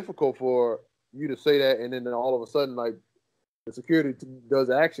difficult for you to say that, and then all of a sudden, like the security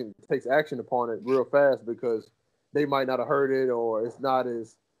takes action upon it real fast because they might not have heard it, or it's not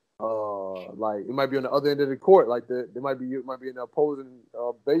as like it might be on the other end of the court, like it might be in the opposing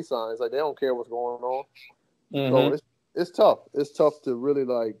baseline. It's like they don't care what's going on. Mm-hmm. So it's tough. It's tough to really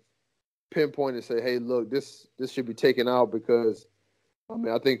like pinpoint and say, hey, look, this should be taken out because. I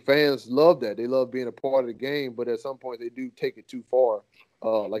mean, I think fans love that. They love being a part of the game, but at some point they do take it too far.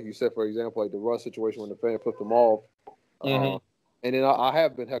 Like you said, for example, like the Russ situation when the fan flipped them off. Mm-hmm. And then I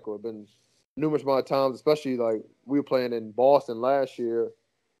have been heckled. I've been numerous amount of times, especially like we were playing in Boston last year.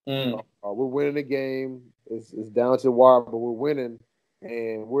 Mm. We're winning the game. It's down to the wire, but we're winning.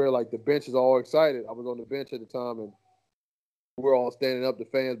 And we're like the bench is all excited. I was on the bench at the time, and we're all standing up. The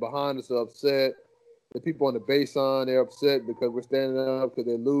fans behind us are upset. The people on the baseline, they're upset because we're standing up because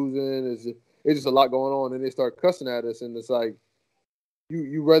they're losing. It's just a lot going on, and they start cussing at us, and it's like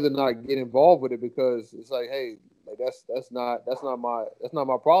you rather not get involved with it because it's like, hey, like that's not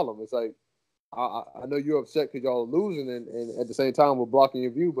my problem. It's like I know you're upset because y'all are losing, and at the same time we're blocking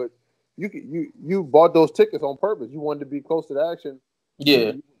your view, but you bought those tickets on purpose. You wanted to be close to the action.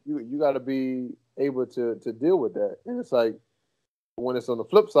 Yeah. You got to be able to deal with that, and it's like. When it's on the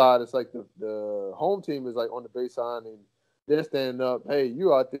flip side, it's like the home team is like on the baseline and they're standing up. Hey,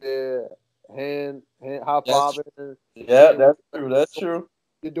 you out there, hand high fiving. Yeah, that's true. That's true.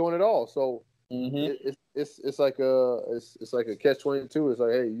 You're doing it all. So it's like a catch-22. It's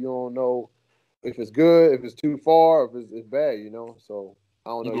like, hey, you don't know if it's good, if it's too far, if it's bad. You know. So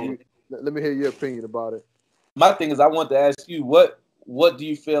I don't know. Let me hear your opinion about it. My thing is, I want to ask you what do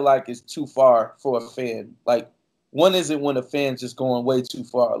you feel like is too far for a fan? Like. When is it when a fan's just going way too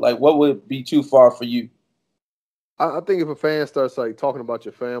far? Like, what would be too far for you? I think if a fan starts like talking about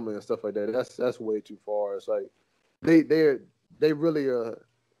your family and stuff like that, that's way too far. It's like they really are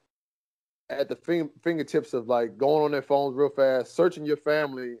at the fingertips of like going on their phones real fast, searching your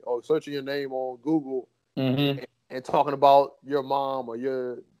family or searching your name on Google and talking about your mom or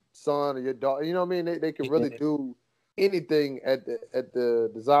your son or your daughter. You know what I mean? They can really do anything at the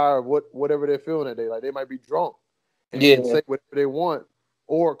desire of whatever they're feeling that day. Like they might be drunk. And say whatever they want,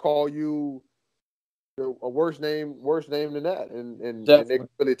 or call you a worse name than that, and they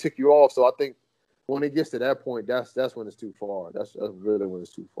really tick you off. So I think when it gets to that point, that's when it's too far. That's really when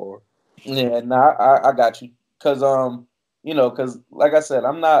it's too far. Yeah, I got you, cause cause like I said,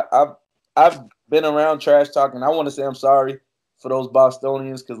 I've been around trash talking. I want to say I'm sorry for those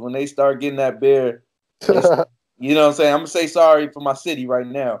Bostonians, cause when they start getting that beer, you know what I'm saying. I'm gonna say sorry for my city right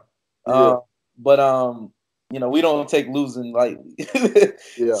now. But we don't take losing lightly.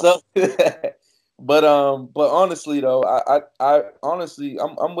 Yeah. So, but honestly though, I honestly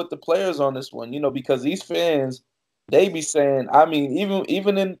I'm with the players on this one. Because these fans, they be saying. I mean,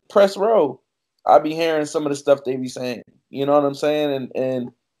 even in press row, I be hearing some of the stuff they be saying. You know what I'm saying?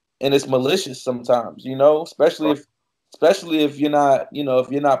 And it's malicious sometimes. Especially if you're not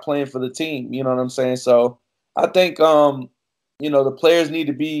if you're not playing for the team. You know what I'm saying? So I think the players need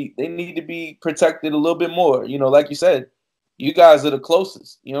to be protected a little bit more. Like you said, you guys are the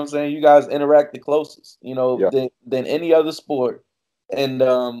closest. You know what I'm saying? You guys interact the closest, than any other sport. And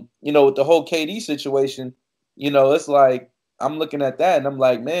with the whole KD situation, it's like I'm looking at that and I'm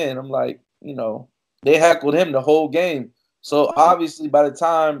like, man, they heckled him the whole game. So obviously by the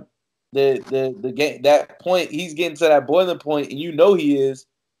time the game, that point, he's getting to that boiling point, and he is.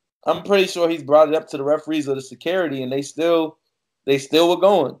 I'm pretty sure he's brought it up to the referees or the security, and they still were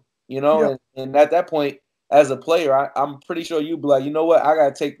going, and at that point, as a player, I'm pretty sure you'd be like, you know what, I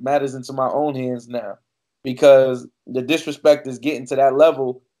gotta take matters into my own hands now, because the disrespect is getting to that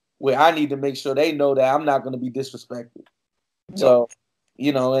level where I need to make sure they know that I'm not going to be disrespected. Yep. So,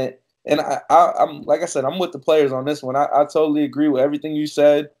 and I'm like I said, I'm with the players on this one. I totally agree with everything you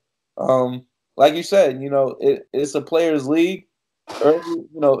said. Like you said, it's a players' league.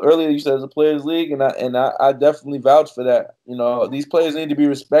 earlier you said it's a players' league, and I definitely vouch for that. These players need to be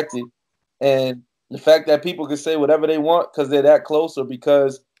respected, and the fact that people can say whatever they want because they're that close or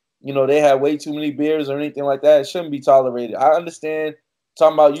because they have way too many beers or anything like that, it shouldn't be tolerated. I understand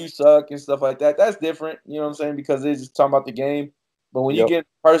talking about you suck and stuff like that. That's different. You know what I'm saying? Because they're just talking about the game. But when you get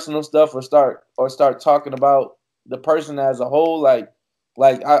personal stuff or start talking about the person as a whole, I'm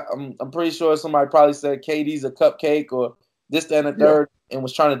pretty sure somebody probably said KD's a cupcake or this, that, and the third, and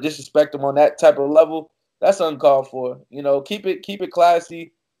was trying to disrespect him on that type of level. That's uncalled for. Keep it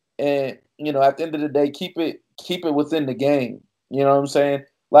classy, and at the end of the day, keep it within the game. You know what I'm saying?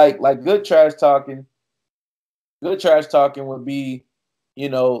 Like good trash talking. Good trash talking would be,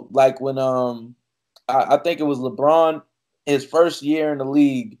 like when I think it was LeBron his first year in the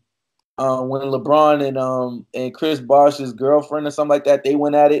league, when LeBron and Chris Bosh's girlfriend or something like that, they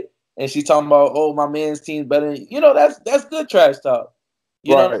went at it, and she talking about, oh, my man's team's better than you. That's good trash talk.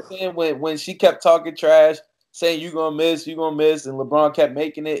 You know what I'm saying? When she kept talking trash, saying you're gonna miss, and LeBron kept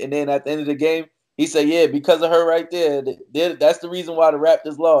making it, and then at the end of the game, he said, yeah, because of her right there, that's the reason why the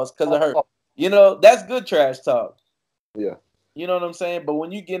Raptors lost, because of her. That's good trash talk. Yeah. You know what I'm saying? But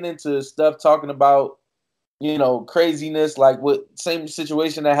when you get into stuff talking about, craziness, like what same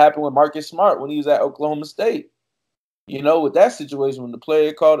situation that happened with Marcus Smart when he was at Oklahoma State. With that situation when the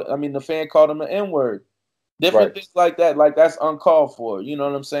fan called him an N-word. Different things like that, like that's uncalled for. You know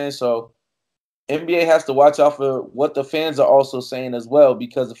what I'm saying? So NBA has to watch out for what the fans are also saying as well,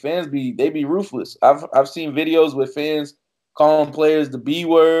 because the fans they be ruthless. I've seen videos with fans calling players the B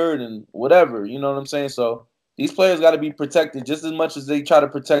word and whatever. You know what I'm saying? So these players got to be protected just as much as they try to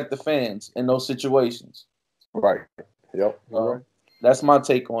protect the fans in those situations. Right. Yep. Right. That's my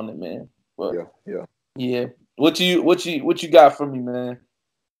take on it, man. But, yeah. What you got for me, man?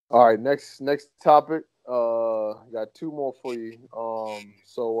 All right. Next topic. Got two more for you.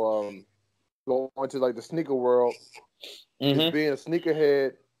 Going to like the sneaker world, is being a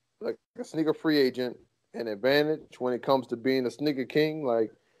sneakerhead, like a sneaker free agent, an advantage when it comes to being a sneaker king?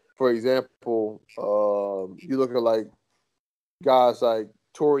 Like, for example, you look at like guys like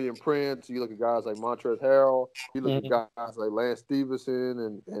Torian Prince, you look at guys like Montrezl Harrell, you look at guys like Lance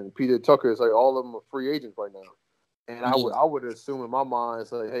Stevenson and Peter Tucker. It's like all of them are free agents right now. And I would assume in my mind,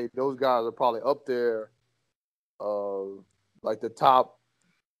 it's like, hey, those guys are probably up there, like the top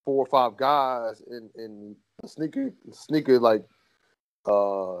 4 or 5 guys in sneaker like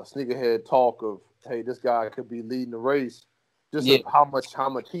sneakerhead talk of, hey, this guy could be leading the race, just of how much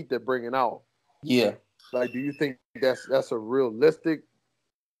heat they're bringing out. Yeah. Like, do you think that's a realistic,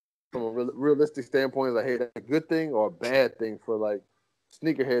 from a realistic standpoint, like, hey, that's a good thing or a bad thing for like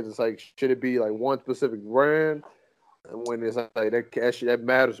sneakerheads? It's like, should it be like one specific brand, and when it's like that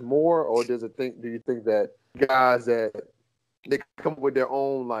matters more, or do you think that guys that they come up with their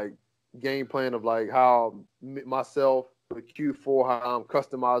own like game plan of like how myself with Q4, how I'm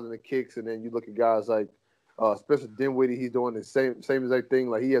customizing the kicks, and then you look at guys like Spencer Dinwiddie, he's doing the same exact thing.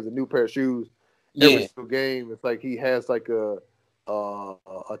 Like, he has a new pair of shoes every single game. It's like he has like a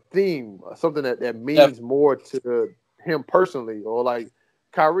theme, something that means more to him personally. Or like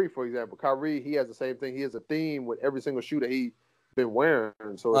Kyrie, for example. Kyrie, he has the same thing. He has a theme with every single shoe that he's been wearing.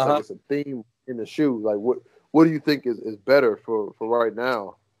 So it's like it's a theme in the shoe. Like, what do you think is better for right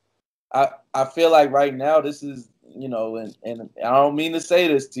now? I feel like right now this is, and I don't mean to say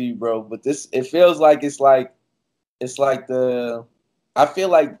this to you, bro, but it feels like it's like I feel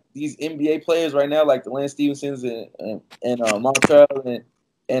like these NBA players right now, like the Lance Stevensons and Montrezl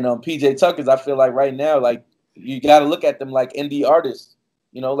and PJ Tuckers, I feel like right now, like, you got to look at them like indie artists,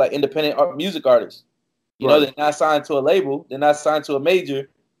 like independent music artists. They're not signed to a label, they're not signed to a major,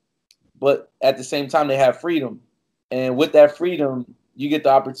 but at the same time they have freedom, and with that freedom, you get the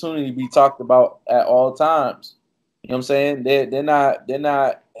opportunity to be talked about at all times. You know what I'm saying? They're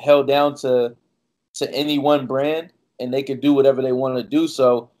not held down to any one brand, and they can do whatever they want to do.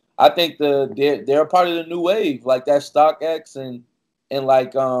 So I think they're a part of the new wave, like that StockX and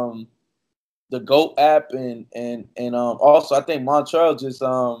like the GOAT app and also I think Montreal just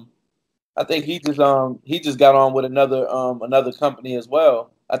I think he just got on with another company as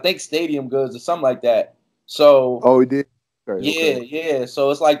well. I think Stadium Goods or something like that. So he did. Yeah. So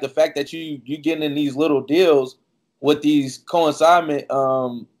it's like the fact that you getting in these little deals with these consignment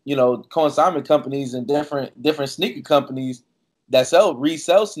companies and different sneaker companies that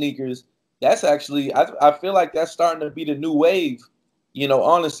resell sneakers. That's actually I feel like that's starting to be the new wave,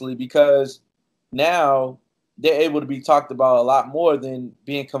 honestly, because now they're able to be talked about a lot more than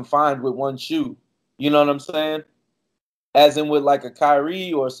being confined with one shoe. You know what I'm saying? As in with like a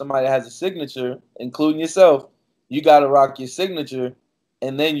Kyrie or somebody that has a signature, including yourself. you got to rock your signature,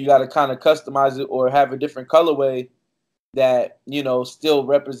 and then you got to kind of customize it or have a different colorway that, you know, still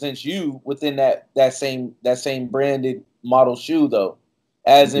represents you within that same branded model shoe though.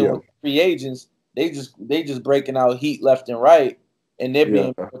 As in with free agents, they just breaking out heat left and right, and they're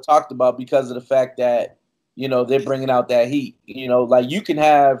being talked about because of the fact that, you know, they're bringing out that heat. You know, like you can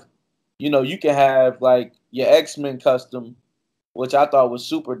have like your X-Men custom, which I thought was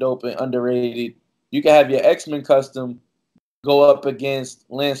super dope and underrated. You can have your X-Men custom go up against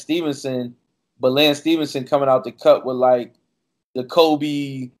Lance Stevenson, but Lance Stevenson coming out the cut with like the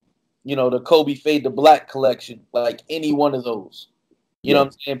Kobe, you know, the Kobe Fade to Black collection, like any one of those. You know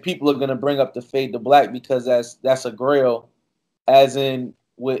what I'm saying? People are gonna bring up the Fade to Black because that's a grail. As in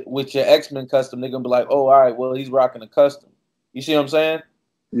with your X-Men custom, they're gonna be like, oh, all right, well, he's rocking a custom. You see what I'm saying?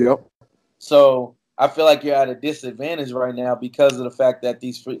 Yep. So I feel like you're at a disadvantage right now because of the fact that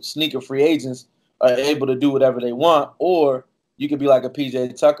these sneaker free agents are able to do whatever they want, or you could be like a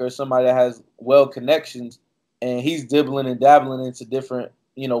PJ Tucker, somebody that has well connections, and he's dibbling and dabbling into different,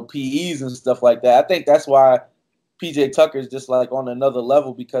 you know, PEs and stuff like that. I think that's why PJ Tucker is just like on another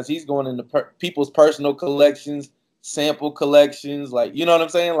level because he's going into people's personal collections, sample collections, like, you know what I'm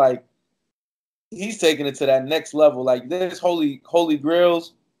saying? Like, he's taking it to that next level. Like, there's holy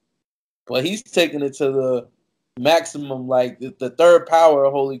grails, but he's taking it to the maximum, like the third power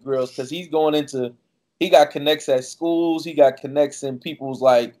of holy grails, because he's going into, he got connects at schools, he got connects in people's,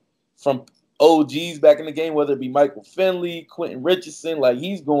 like, from OGs back in the game, whether it be Michael Finley, Quentin Richardson, like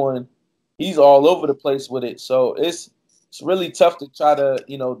he's all over the place with it. So it's really tough to try to,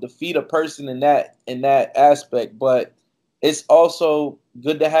 you know, defeat a person in that aspect. But it's also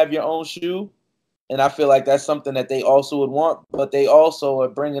good to have your own shoe, and I feel like that's something that they also would want. But they also are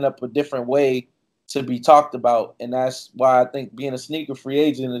bringing up a different way to be talked about, and that's why I think being a sneaker free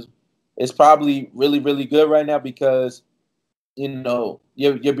agent is probably really, really good right now because, you know,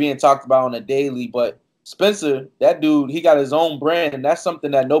 you're being talked about on a daily. But Spencer, that dude, he got his own brand, and that's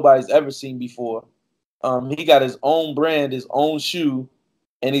something that nobody's ever seen before. He got his own brand, his own shoe,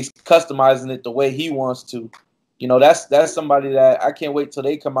 and he's customizing it the way he wants to. You know, that's somebody that I can't wait till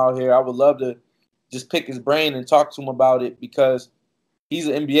they come out here. I would love to just pick his brain and talk to him about it because he's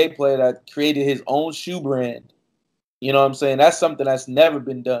an NBA player that created his own shoe brand. You know what I'm saying? That's something that's never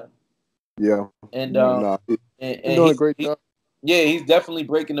been done. Yeah. And he's and doing a great job. Yeah, he's definitely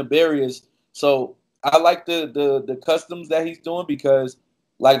breaking the barriers. So I like the customs that he's doing because,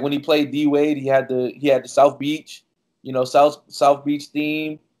 like, when he played D Wade, he had the South Beach, you know, South Beach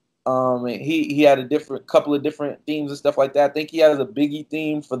theme. And he had a couple of different themes and stuff like that. I think he has a Biggie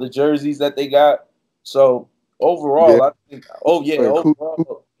theme for the jerseys that they got. So overall, I think I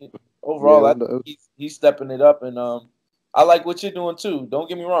think he's stepping it up, and I like what you're doing too. Don't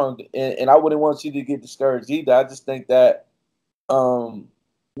get me wrong, and I wouldn't want you to get discouraged either. I just think that, you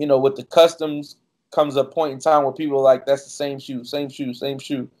know, with the customs comes a point in time where people are like, that's the same shoe, same shoe, same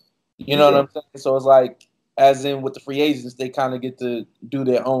shoe. You know what I'm saying? So it's like, as in with the free agents, they kind of get to do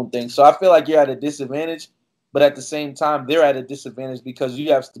their own thing. So I feel like you're at a disadvantage, but at the same time, they're at a disadvantage because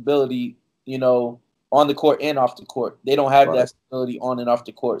you have stability, you know, on the court and off the court. They don't have that stability on and off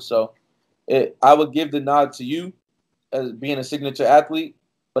the court. So I would give the nod to you as being a signature athlete.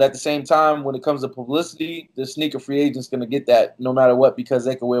 But at the same time, when it comes to publicity, the sneaker free agent's going to get that no matter what because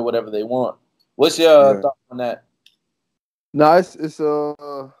they can wear whatever they want. What's your thought on that? No, I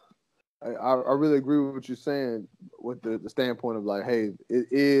really agree with what you're saying with the standpoint of like, hey, it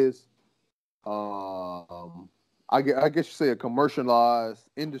is, I guess you say a commercialized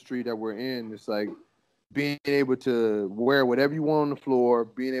industry that we're in. It's like being able to wear whatever you want on the floor,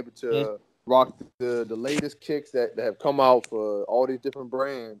 being able to rock the latest kicks that have come out for all these different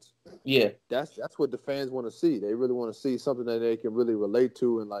brands. Yeah, that's what the fans want to see. They really want to see something that they can really relate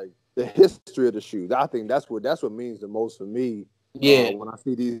to and like the history of the shoes. I think that's what means the most for me. Yeah. When I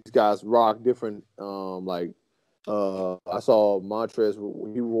see these guys rock different, I saw Montrez,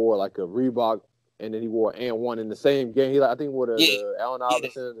 he wore like a Reebok, and then he wore And One in the same game. I think he wore the Allen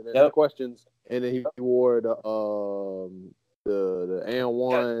Iverson and then the Questions, and then he wore the And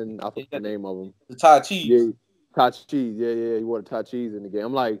One. I forget the name of them. The Tai Cheese. Yeah, Tai Cheese. Yeah. He wore the Tai Cheese in the game.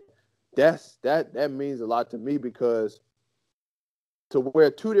 I'm like, that means a lot to me because to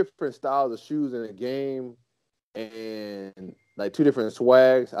wear two different styles of shoes in a game and like two different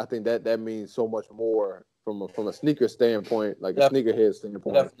swags, I think that means so much more from a sneaker standpoint, like a sneakerhead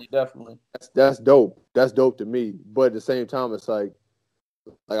standpoint. Definitely. That's dope. That's dope to me. But at the same time, it's like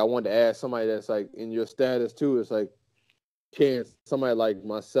I wanted to ask somebody that's like in your status too. It's like, can somebody like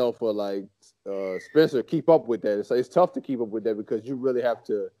myself or like Spencer keep up with that? It's tough to keep up with that because you really have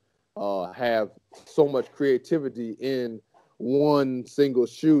to have so much creativity in one single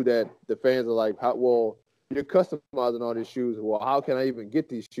shoe that the fans are like, well, you're customizing all these shoes. Well, how can I even get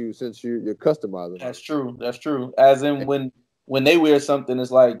these shoes since you're customizing? That's true. That's true. As in when they wear something,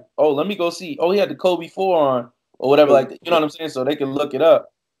 it's like, oh, let me go see. Oh, he had the Kobe 4 on or whatever. Like, you know what I'm saying? So they can look it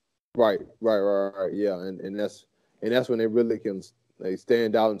up. Right. Yeah, and that's when they really can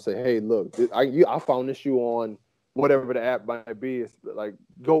stand out and say, hey, look, I found this shoe on whatever the app might be. It's like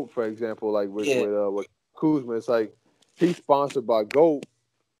GOAT, for example, like with Kuzma. It's like he's sponsored by GOAT,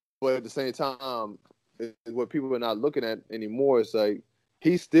 but at the same time, what people are not looking at anymore is like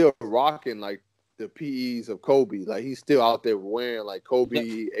he's still rocking like the PEs of Kobe. Like he's still out there wearing like Kobe,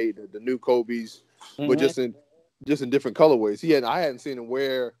 the new Kobe's, but just in different colorways. I hadn't seen him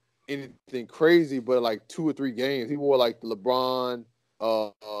wear anything crazy, but like 2 or 3 games, he wore like the LeBron.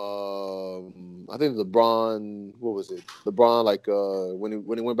 I think LeBron. What was it? LeBron, like when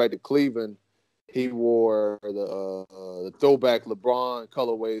he went back to Cleveland, he wore the throwback LeBron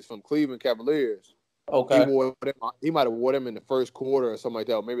colorways from Cleveland Cavaliers. Okay. He might have wore them in the first quarter or something like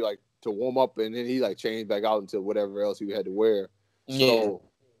that, or maybe like to warm up, and then he like changed back out into whatever else he had to wear. So,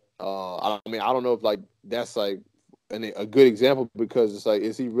 I mean, I don't know if like that's like a good example because it's like,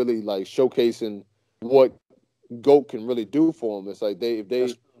 is he really like showcasing what GOAT can really do for him? It's like if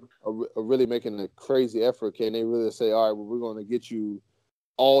they are really making a crazy effort, can they really say, all right, well, we're going to get you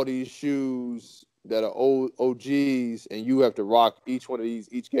all these shoes that are OGs, and you have to rock each one of these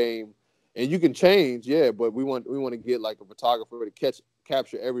each game, and you can change, but we want to get like a photographer to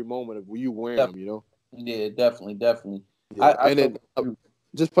capture every moment of you wearing them, you know? Yeah, definitely. Yeah.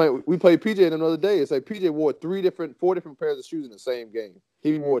 We played PJ another day. It's like PJ wore 4 different pairs of shoes in the same game.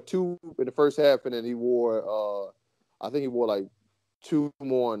 He wore 2 in the first half, and then he wore, I think he wore like 2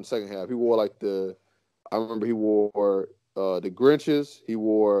 more in the second half. He wore like I remember he wore the Grinches. He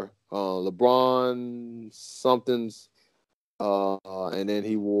wore LeBron somethings, and then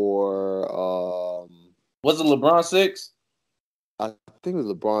he wore. Was it LeBron 6? I think it was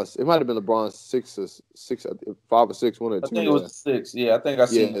LeBron. It might have been LeBron 5 or 6, 1 or 2. I think it was 6. Yeah, I think I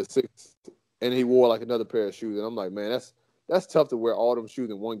seen it. 6. And he wore like another pair of shoes, and I'm like, man, that's tough to wear all them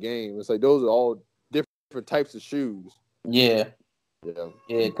shoes in one game. It's like those are all different types of shoes. Yeah.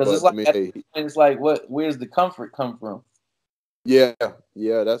 Because it's like it's like where's the comfort come from? Yeah,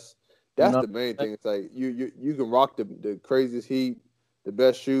 that's the main thing. It's like you can rock the craziest heat, the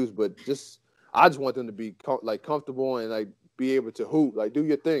best shoes, but I just want them to be like comfortable and like be able to hoop, like do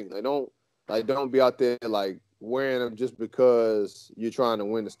your thing. Don't be out there like wearing them just because you're trying to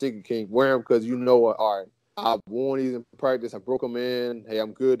win the Sticky King. Wear them because you know what? All right, I've worn these in practice. I broke them in. Hey,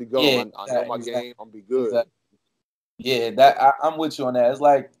 I'm good to go. Yeah, I know my game. I'm be good. Exactly. Yeah, I'm with you on that. It's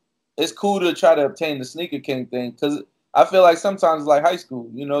like it's cool to try to obtain the Sneaker King thing because I feel like sometimes it's like high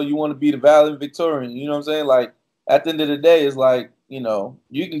school. You know, you want to be the valedictorian. You know what I'm saying? Like at the end of the day, it's like you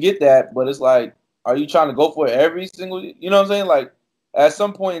can get that, but it's like, are you trying to go for it every single? You know what I'm saying? Like at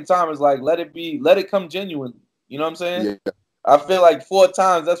some point in time, it's like let it come genuine. You know what I'm saying? Yeah. I feel like 4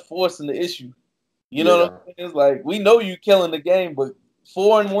 times that's forcing the issue. You know what I'm saying? It's like we know you killing the game, but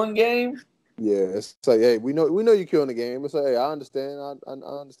 4 in one game. Yeah, it's like, hey, we know you're killing the game. It's like, hey, I understand. I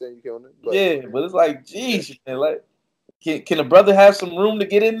understand you killing it. But, but it's like, geez, man, like, can a brother have some room to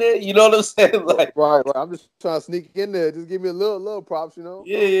get in there? You know what I'm saying? Like, right. I'm just trying to sneak in there. Just give me a little props, you know?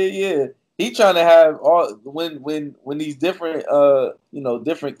 Yeah. He trying to have all when these different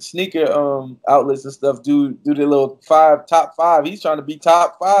different sneaker outlets and stuff do their little top 5. He's trying to be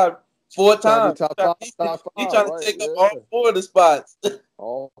top 5 4 times. Top 5, He's trying to take up all 4 of the spots.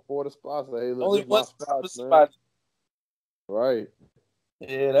 All 4 of the spots. Hey, look, only one spot. Right.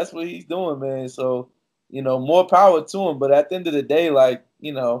 Yeah, that's what he's doing, man. So, more power to him. But at the end of the day, like,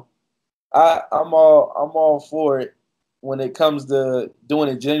 I'm all for it when it comes to doing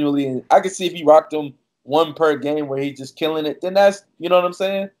it genuinely. And I can see if he rocked them 1 per game where he's just killing it, then that's, you know what I'm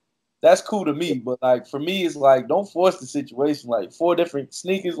saying? That's cool to me. But like for me, it's like don't force the situation. Like 4 different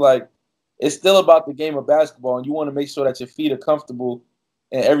sneakers, like it's still about the game of basketball, and you want to make sure that your feet are comfortable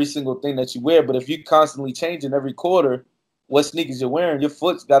in every single thing that you wear. But if you're constantly changing every quarter what sneakers you're wearing, your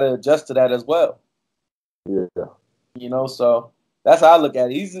foot's got to adjust to that as well. Yeah. So that's how I look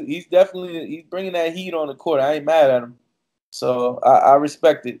at it. He's definitely bringing that heat on the court. I ain't mad at him. So I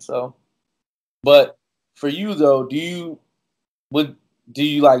respect it. So, but for you though, do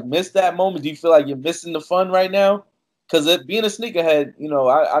you like miss that moment? Do you feel like you're missing the fun right now? Because being a sneakerhead,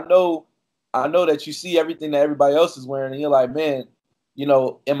 I know that you see everything that everybody else is wearing, and you're like, man,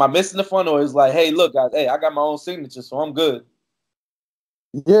 am I missing the fun? Or is like, hey, look, guys, I got my own signature, so I'm good.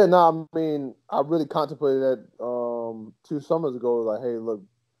 Yeah, no, I mean, I really contemplated that 2 summers ago. Like, hey, look,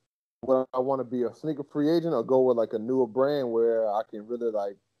 would I want to be a sneaker free agent or go with like a newer brand where I can really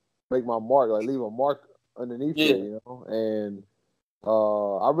like make my mark, like leave a mark underneath there, you know? And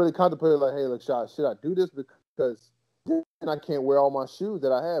I really contemplated like, hey, look, should I do this because then I can't wear all my shoes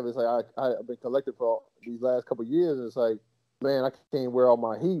that I have. It's like I've been collecting for these last couple of years, and it's like, man, I can't wear all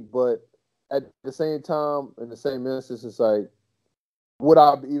my Heat. But at the same time, in the same instance, it's like, would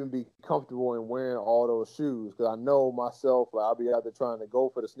I even be comfortable in wearing all those shoes? Because I know myself, like, I'll be out there trying to go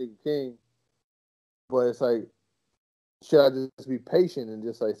for the sneaker king. But it's like, should I just be patient and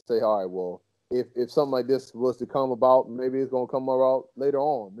just like say, all right, well, if something like this was to come about, maybe it's gonna come about later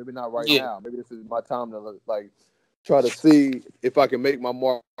on. Maybe not right now. Maybe this is my time to like try to see if I can make my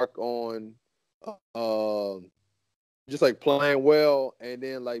mark on just like playing well and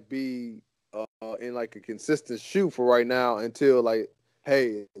then like be in like a consistent shoe for right now until like,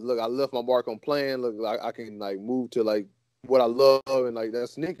 hey, look, I left my mark on playing. Look, like I can like move to like what I love and like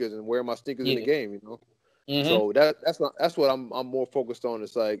that's sneakers and wear my sneakers in the game, you know. Mm-hmm. So that's what I'm more focused on.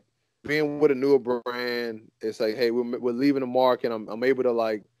 It's like being with a newer brand. It's like, hey, we're leaving a mark, and I'm able to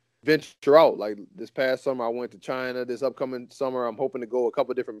like venture out. Like this past summer, I went to China. This upcoming summer, I'm hoping to go a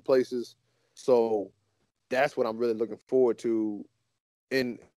couple of different places. So that's what I'm really looking forward to,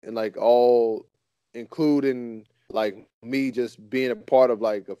 in like all including like me just being a part of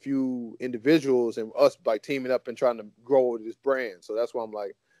like a few individuals and us like teaming up and trying to grow this brand. So that's why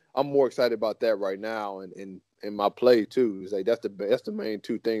I'm more excited about that right now, and in my play too. It's like that's the main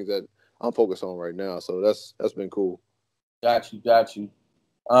two things that I'm focused on right now. So that's been cool. Got you.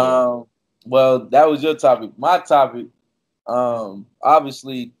 Well, that was your topic. My topic,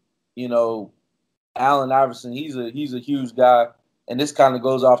 obviously, you know, Allen Iverson. He's a huge guy, and this kind of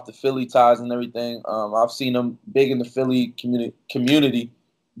goes off the Philly ties and everything. I've seen him big in the Philly community,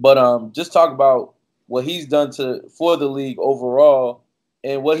 but just talk about what he's done for the league overall.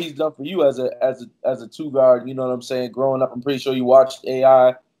 And what he's done for you as a two guard, you know what I'm saying? Growing up, I'm pretty sure you watched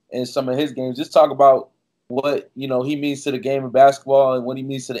AI and some of his games. Just talk about what he means to the game of basketball and what he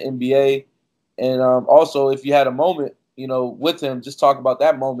means to the NBA. And also, if you had a moment, with him, just talk about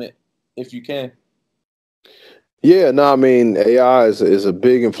that moment if you can. Yeah, no, I mean AI is a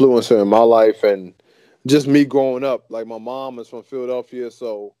big influencer in my life, and just me growing up. Like my mom is from Philadelphia,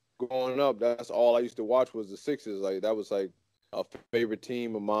 so growing up, that's all I used to watch was the Sixers. Like that was like a favorite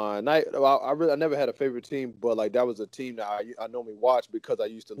team of mine. I never had a favorite team, but like that was a team that I normally watch because I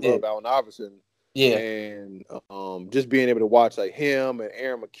used to love Allen Iverson. Yeah, and just being able to watch like him and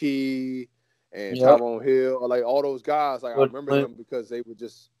Aaron McKee and Tyrone Hill, like all those guys. Like I remember them because they were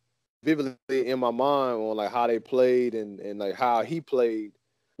just vividly in my mind on like how they played and like how he played.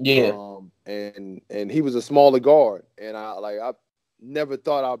 Yeah. And he was a smaller guard, and I never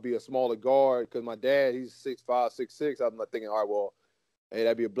thought I'd be a smaller guard because my dad, he's 6'5", 6'6". I'm like thinking, all right, well, hey,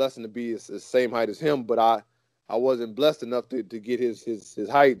 that'd be a blessing to be the same height as him, but I wasn't blessed enough to get his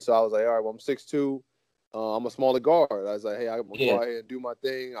height, so I was like, all right, well, I'm 6'2". I'm a smaller guard. I was like, hey, I'm gonna go out here and do my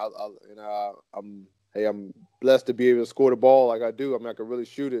thing. I'm blessed to be able to score the ball like I do. I mean, I can really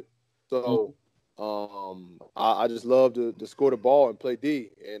shoot it. So I just love to score the ball and play D.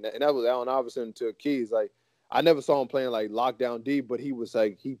 And that was Allen Iverson to Keys. Like I never saw him playing like lockdown D, but he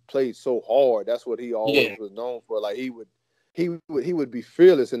played so hard. That's what he always was known for. Like he would be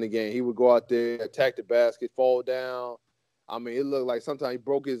fearless in the game. He would go out there, attack the basket, fall down. I mean, it looked like sometimes he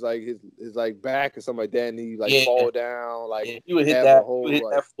broke his back or something like that, and he fall down. Like he would hit that. He would hit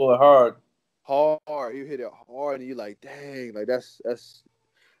that floor hard. Hard. He hit it hard, and you like, dang, like that's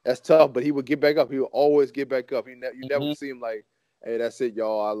tough. But he would get back up. He would always get back up. You never see him like, hey, that's it,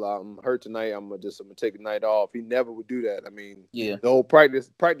 y'all. I'm hurt tonight. I'm gonna take a night off. He never would do that. I mean, the whole practice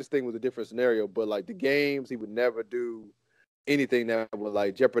thing was a different scenario, but like the games, he would never do anything that would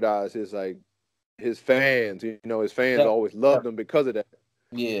like jeopardize his fans. His fans always loved him because of that.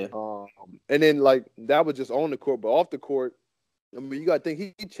 Yeah. And then like that was just on the court, but off the court, I mean, you gotta think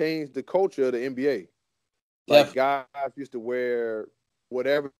he changed the culture of the NBA. Like guys used to wear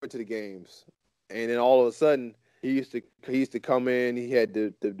whatever to the games, and then all of a sudden he used to come in. He had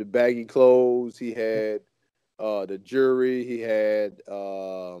the baggy clothes. He had the jewelry. He had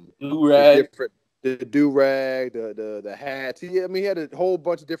the do-rag, the hats. He had a whole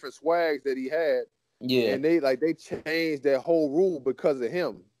bunch of different swags that he had. Yeah. And they changed that whole rule because of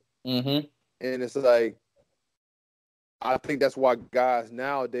him. Mm-hmm. And it's like, I think that's why guys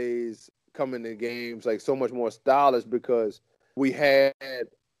nowadays come into games like so much more stylish, because we had,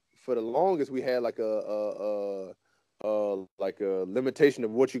 for the longest, we had like a limitation of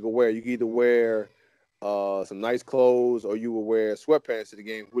what you could wear. You could either wear some nice clothes or you would wear sweatpants to the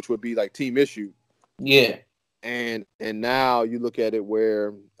game, which would be like team issue. Yeah. And now you look at it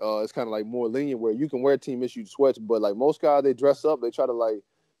where it's kind of like more lenient, where you can wear team issued sweats, but like most guys, they dress up, they try to like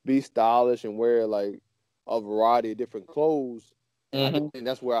be stylish and wear like a variety of different clothes. And I think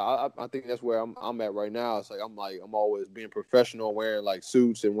that's where I think that's where I'm at right now. It's like I'm always being professional, wearing like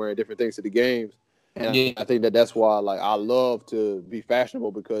suits and wearing different things to the games. And I think that's why like I love to be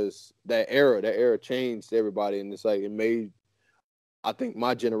fashionable, because that era changed everybody, and it's like it made, I think,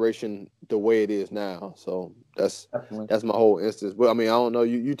 my generation the way it is now. So that's my whole instance. But I mean, I don't know.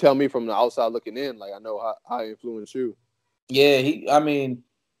 You tell me from the outside looking in. Like I know how I influence you. Yeah, I mean,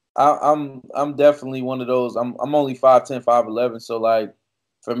 I'm definitely one of those. I'm only 5'10", 5'11". So like,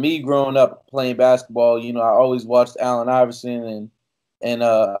 for me growing up playing basketball, I always watched Allen Iverson, and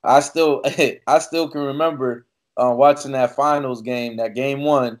I still I still can remember watching that finals game, that game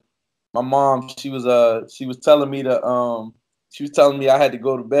one. My mom, she was telling me she was telling me I had to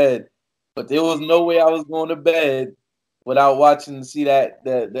go to bed, but there was no way I was going to bed without watching to see that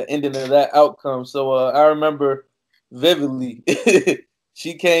the ending of that outcome. So I remember vividly.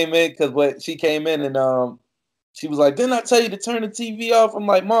 She came in and she was like, "Didn't I tell you to turn the TV off?" I'm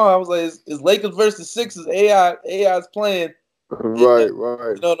like, "Mom," I was like, "It's Lakers versus Sixers. AI's playing." Right.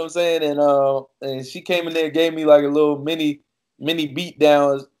 You know what I'm saying? And she came in there, gave me like a little mini beat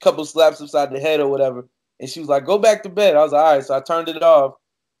down, a couple slaps upside the head or whatever. And she was like, "Go back to bed." I was like, "All right." So I turned it off.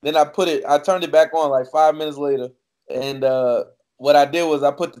 Then I turned it back on like 5 minutes later. And what I did was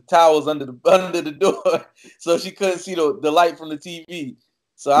I put the towels under the door so she couldn't see the light from the TV.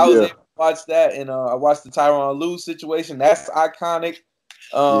 So I was able to watch that, and I watched the Tyronn Lue situation. That's iconic.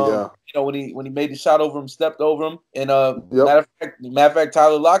 When he made the shot over him, stepped over him, and matter of fact,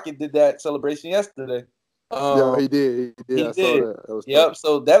 Tyler Lockett did that celebration yesterday. Yeah, he did. He did. I saw that. Yep.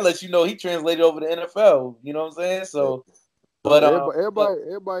 So that lets you know he translated over to NFL. You know what I'm saying? So, but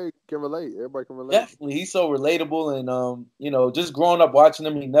everybody can relate. Everybody can relate. Definitely, he's so relatable, and just growing up watching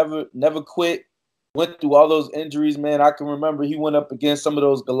him, he never quit. Went through all those injuries, man. I can remember he went up against some of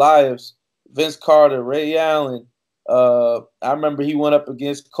those Goliaths, Vince Carter, Ray Allen. I remember he went up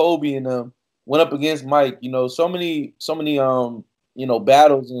against Kobe and went up against Mike. So many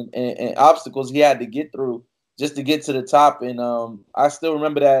battles and obstacles he had to get through just to get to the top. And I still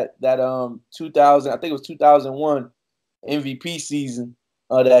remember that 2000, I think it was 2001 MVP season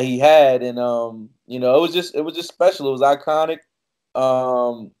that he had, and it was just special. It was iconic.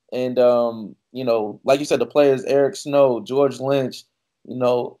 Like you said, the players: Eric Snow, George Lynch,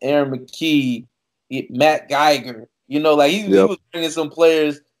 Aaron McKee, Matt Geiger. Like he was bringing some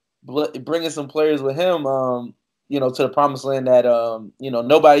players with him. To the promised land that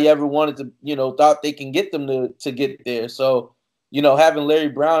nobody ever wanted to, thought they can get them to get there. So, having Larry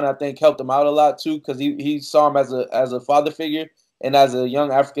Brown, I think, helped him out a lot too, because he saw him as a father figure, and as a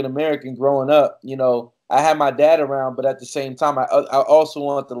young African American growing up. I had my dad around, but at the same time, I also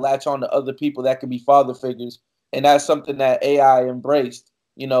wanted to latch on to other people that could be father figures, and that's something that AI embraced.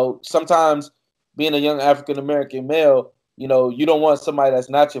 Sometimes being a young African American male, you don't want somebody that's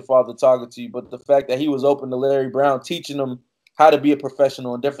not your father talking to you, but the fact that he was open to Larry Brown, teaching him how to be a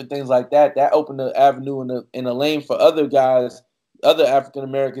professional and different things like that, that opened the avenue in a lane for other guys, other African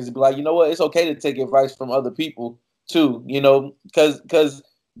Americans to be like, you know what, it's okay to take advice from other people too, because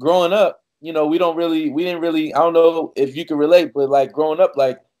growing up, we didn't really, I don't know if you can relate, but like growing up,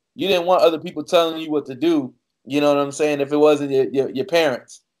 like you didn't want other people telling you what to do. You know what I'm saying? If it wasn't your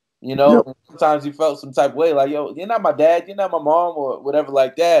parents, sometimes you felt some type of way, like, yo, you're not my dad, you're not my mom, or whatever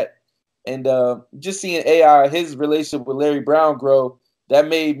like that. And just seeing AI, his relationship with Larry Brown grow, that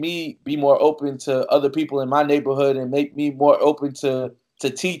made me be more open to other people in my neighborhood and make me more open to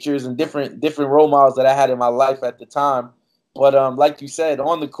teachers and different role models that I had in my life at the time. But like you said,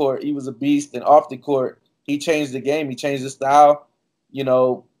 on the court, he was a beast, and off the court, he changed the game. He changed the style.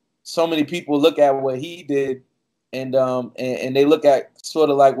 So many people look at what he did, and they look at sort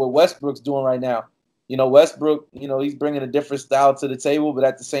of like what Westbrook's doing right now. Westbrook, he's bringing a different style to the table, but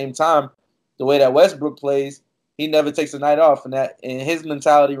at the same time, the way that Westbrook plays, he never takes a night off, and his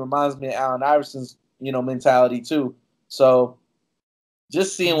mentality reminds me of Allen Iverson's, mentality too. So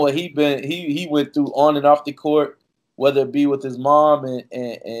just seeing what he went through on and off the court, whether it be with his mom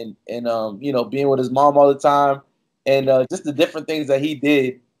and being with his mom all the time, and just the different things that he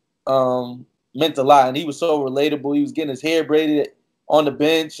did meant a lot. And he was so relatable. He was getting his hair braided on the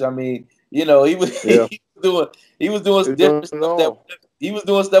bench. I mean, he was he was doing different stuff he was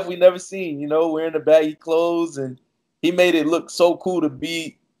doing stuff we never seen. Wearing the baggy clothes, and he made it look so cool to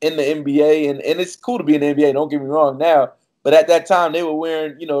be in the NBA. And it's cool to be in the NBA. Don't get me wrong now, but at that time they were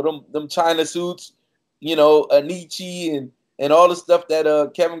wearing them China suits. Anichi and all the stuff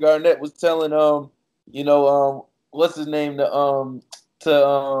that Kevin Garnett was telling You know, what's his name? To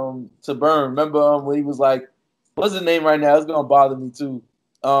Burn. Remember when he was like, what's his name right now? It's gonna bother me too.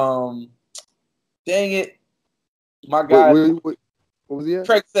 Dang it, my guy, What was he at?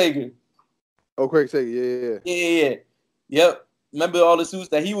 Craig Sager. Oh, Craig Sager. Yeah. Yeah. Yep. Remember all the suits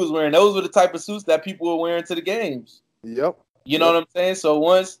that he was wearing? Those were the type of suits that people were wearing to the games. Yep. You know what I'm saying? So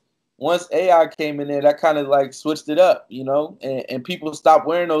once AI came in there, that kind of like switched it up, you know, and people stopped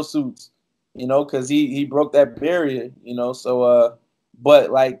wearing those suits, you know, because he broke that barrier, you know. So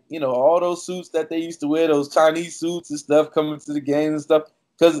but like, you know, all those suits that they used to wear, those Chinese suits and stuff coming to the games and stuff,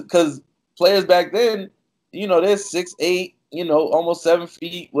 because players back then, you know, they're 6'8", you know, almost 7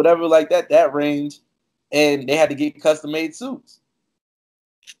 feet, whatever, like that range, and they had to get custom made suits.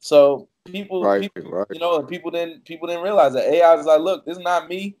 So people, Right. you know, and people didn't realize that AI is like, look, this is not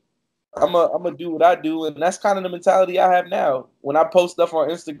me. I'm gonna do what I do, and that's kind of the mentality I have now. When I post stuff on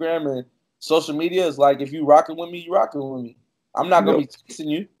Instagram and social media, it's like, if you rocking with me, you rocking with me. I'm not gonna be chasing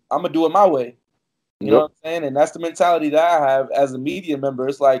you. I'm gonna do it my way. You know what I'm saying? And that's the mentality that I have as a media member.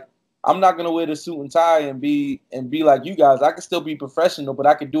 It's like, I'm not gonna wear the suit and tie and be like you guys. I can still be professional, but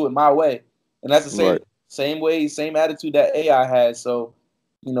I can do it my way. And that's the same way, same attitude that AI has. So,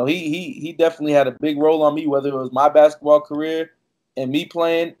 you know, he definitely had a big role on me, whether it was my basketball career and me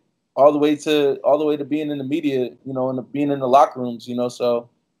playing, all the way to being in the media, you know, and being in the locker rooms, you know. So,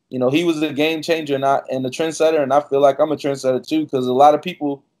 you know, he was a game changer and the trendsetter, and I feel like I'm a trendsetter too, because a lot of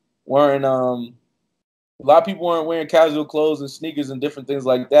people weren't wearing casual clothes and sneakers and different things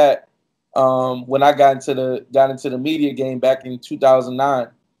like that when I got into the media game back in 2009.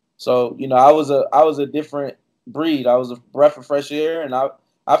 So, you know, I was a different breed. I was a breath of fresh air, and I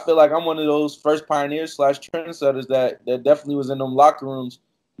feel like I'm one of those first pioneers / trendsetters that definitely was in them locker rooms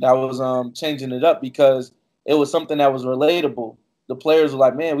that was changing it up, because it was something that was relatable. The players were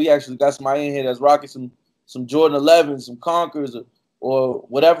like, man, we actually got somebody in here that's rocking some Jordan 11s, some Conquers, or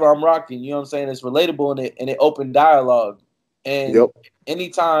whatever I'm rocking. You know what I'm saying? It's relatable, and it opened dialogue. And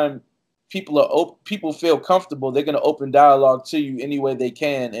anytime people feel comfortable, they're gonna open dialogue to you any way they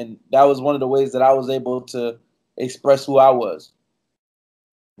can. And that was one of the ways that I was able to express who I was.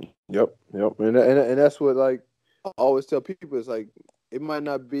 Yep. And that's what, like, I always tell people, is like, it might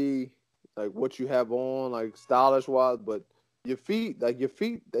not be like what you have on, like, stylish wise, but your feet,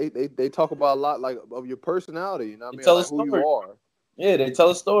 they talk about a lot, like, of your personality. You know what I mean? Tell a Like, who you story. are. Yeah, they tell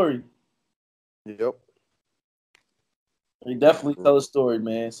a story. Yep. They definitely tell a story,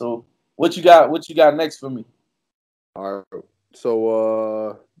 man. So what you got? What you got next for me? All right.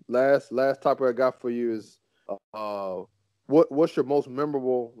 So last topic I got for you is what's your most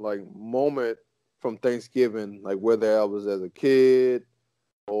memorable, like, moment from Thanksgiving, like, whether I was as a kid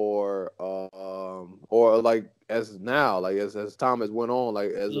or like as now, like, as time has went on,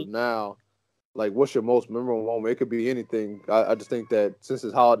 like, as of now, like, what's your most memorable moment? It could be anything. I just think that since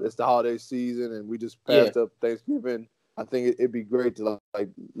it's the holiday season and we just passed up Thanksgiving, I think it'd be great to, like,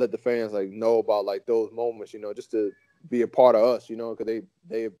 let the fans, like, know about, like, those moments, you know, just to be a part of us, you know, because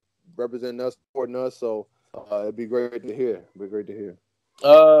they represent us, supporting us. So it'd be great to hear.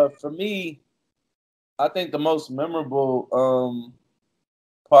 For me, I think the most memorable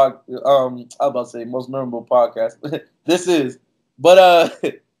I was about to say most memorable podcast. This is, but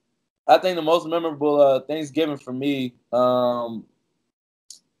I think the most memorable Thanksgiving for me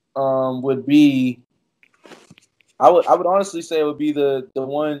would be, I would honestly say it would be the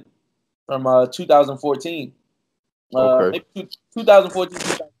one from 2014. Maybe 2014,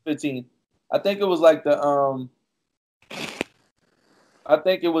 2015. I think it was like I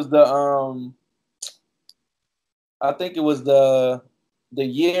think it was the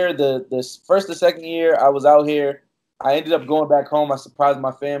year, the first or second year I was out here. I ended up going back home. I surprised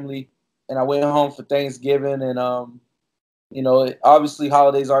my family, and I went home for Thanksgiving. And you know, obviously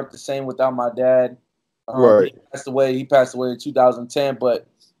holidays aren't the same without my dad. Right. He passed away in 2010. But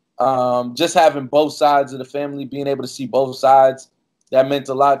just having both sides of the family, being able to see both sides, that meant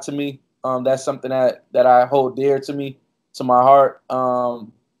a lot to me. That's something that I hold dear to me, to my heart.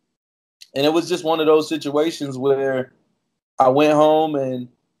 And it was just one of those situations where I went home and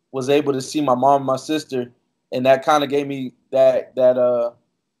was able to see my mom and my sister, and that kind of gave me that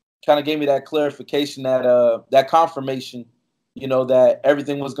clarification, that confirmation, you know, that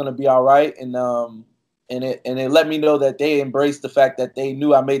everything was going to be all right. And it let me know that they embraced the fact that they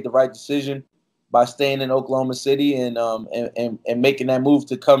knew I made the right decision by staying in Oklahoma City and making that move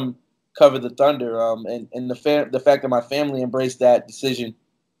to come cover the Thunder. And the fact that my family embraced that decision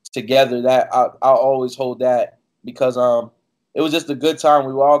together, that I'll always hold that, because it was just a good time.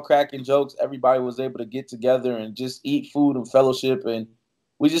 We were all cracking jokes. Everybody was able to get together and just eat food and fellowship, and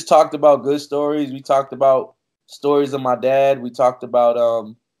we just talked about good stories. We talked about stories of my dad. We talked about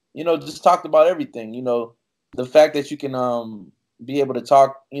just talked about everything. The fact that you can be able to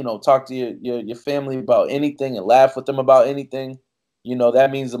talk to your family about anything and laugh with them about anything. That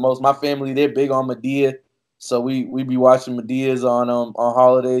means the most. My family, they're big on Madea, so we be watching Madeas on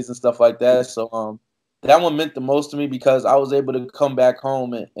holidays and stuff like that. So that one meant the most to me because I was able to come back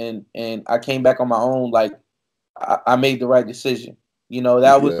home and I came back on my own. Like I made the right decision.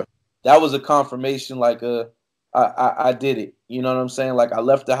 That was a confirmation. Like I did it. You know what I'm saying? Like I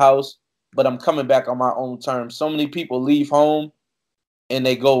left the house, but I'm coming back on my own terms. So many people leave home and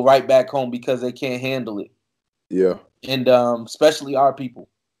they go right back home because they can't handle it. Yeah. And especially our people,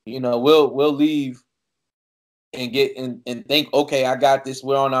 we'll leave and get and think, okay, I got this.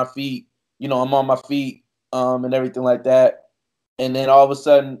 We're on our feet. I'm on my feet, and everything like that. And then all of a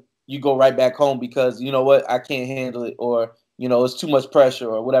sudden, you go right back home because you know what, I can't handle it, or it's too much pressure,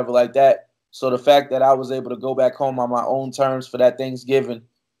 or whatever like that. So the fact that I was able to go back home on my own terms for that Thanksgiving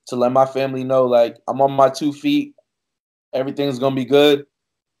to let my family know, like I'm on my 2 feet, everything's gonna be good.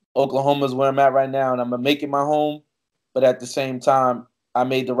 Oklahoma's where I'm at right now, and I'm gonna make it my home. But at the same time, I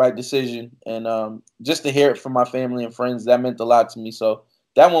made the right decision, and just to hear it from my family and friends, that meant a lot to me. So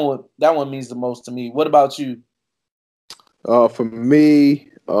that one means the most to me. What about you? For me,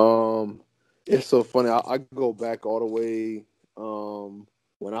 it's so funny. I go back all the way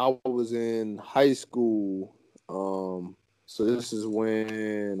when I was in high school. So this is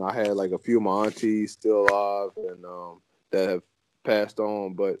when I had like a few of my aunties still alive and that have passed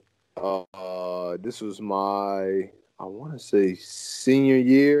on. But this was my, I want to say, senior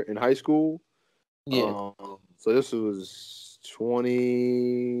year in high school. Yeah. So this was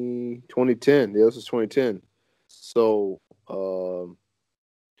 2010. Yeah, this was 2010. So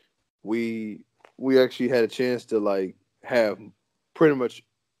we actually had a chance to like have pretty much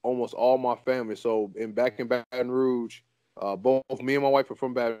almost all my family. So back in Baton Rouge, both me and my wife are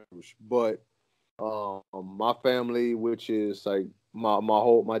from Baton Rouge, but my family, which is like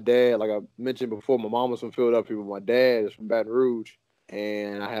my dad, like I mentioned before, my mom was from Philadelphia, but my dad is from Baton Rouge,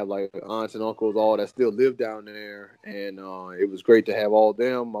 and I have like aunts and uncles all that still live down there, and it was great to have all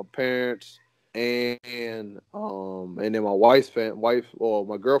them, my parents, and then my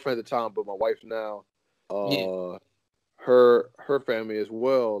my girlfriend at the time, but my wife now, Yeah. her family as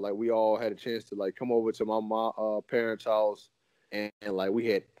well. Like we all had a chance to like come over to my parents' house, and like we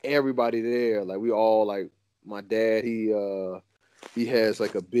had everybody there. Like we all like my dad. He has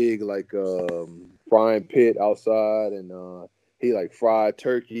like a big like frying pit outside, and he like fried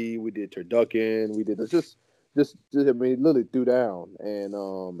turkey. We did turducken. We did just I mean literally threw down, and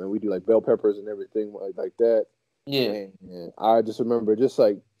we do like bell peppers and everything like that. Yeah. And I just remember just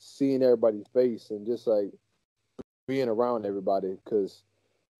like seeing everybody's face and just like being around everybody because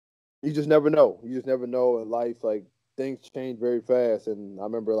you just never know. You just never know in life. Like things change very fast. And I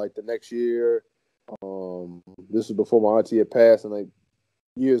remember like the next year, this was before my auntie had passed, and like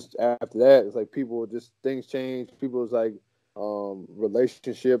years after that, it's like people just things change. People's like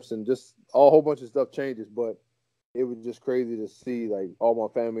relationships and just a whole bunch of stuff changes. But it was just crazy to see like all my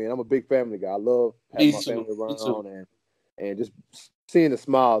family, and I'm a big family guy. I love having Me my too. family Me too. around and just seeing the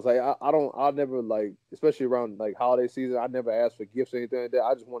smiles. Like I never like, especially around like holiday season, I never ask for gifts or anything like that.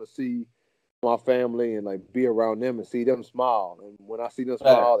 I just want to see my family and like be around them and see them smile. And when I see them Right.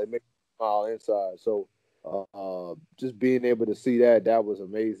 smile, it makes me smile inside. So just being able to see that was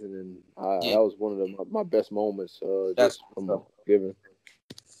amazing, and Yeah. that was one of my best moments That's just what's from up. giving.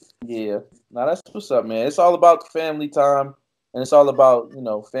 Yeah. Now that's what's up, man. It's all about family time, and it's all about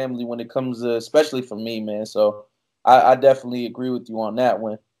family when it comes to, especially for me, man. So I definitely agree with you on that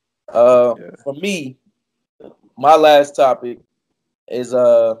one. Yeah. For me, my last topic is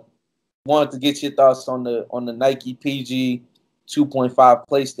wanted to get your thoughts on the Nike PG 2.5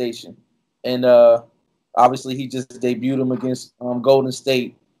 PlayStation, and obviously he just debuted him against Golden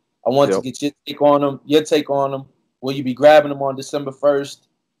State. I want to Yep. get your take on him. Your take on him. Will you be grabbing him on December 1st?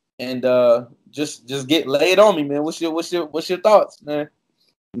 And just get laid on me, man. What's your thoughts, man?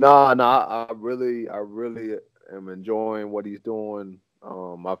 Nah. I really am enjoying what he's doing.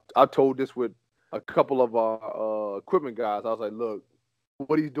 I told this with a couple of our equipment guys. I was like, look,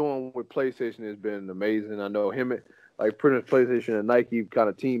 what he's doing with PlayStation has been amazing. I know him, like pretty much PlayStation and Nike kind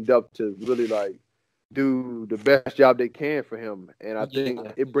of teamed up to really like do the best job they can for him. And I think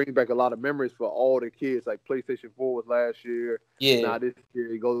Yeah, it brings back a lot of memories for all the kids. Like PlayStation 4 was last year. yeah, Now this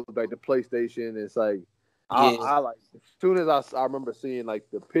year it goes back to PlayStation. It's like yeah, I like as soon as I remember seeing like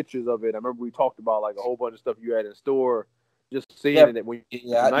the pictures of it. I remember we talked about like a whole bunch of stuff you had in store. Just yeah, seeing it when you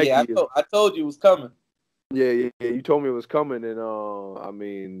yeah, yeah. Nike is I told you it was coming. Yeah. You told me it was coming, and I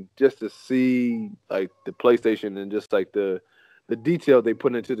mean, just to see like the PlayStation and just like the detail they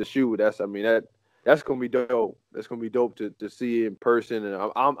put into the shoe. That's gonna be dope. That's gonna be dope to see in person,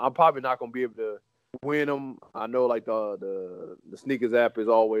 and I'm probably not gonna be able to win them. I know like the sneakers app is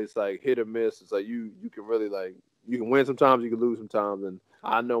always like hit or miss. It's like you can really like you can win sometimes, you can lose sometimes, and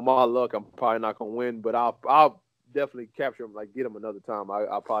I know my luck. I'm probably not gonna win, but I'll definitely capture them, like get them another time.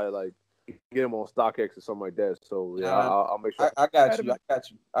 I'll probably like get them on StockX or something like that. So yeah, I'll make sure. I got you.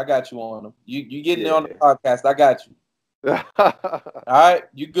 I got you on them. You getting there on the Yeah. podcast? I got you. All right,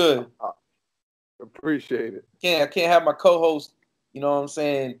 you good? Appreciate it. I can't have my co-host. You know what I'm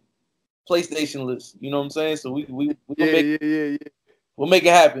saying? PlayStation list. You know what I'm saying? So we Yeah. we'll make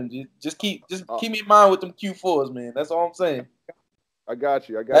it happen. Just keep me in mind with them Q4s, man. That's all I'm saying. I got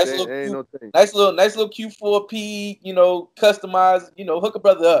you. Nice Ain't no thing. Nice little Q4 P. You know, customized. You know, hook a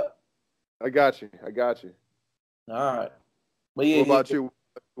brother up. I got you. All right. But yeah, what about you?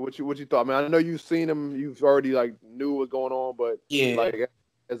 What you thought? I mean, I know you've seen them. You've already like knew what's going on, but like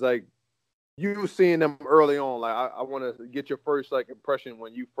it's like you seeing them early on. Like I want to get your first like impression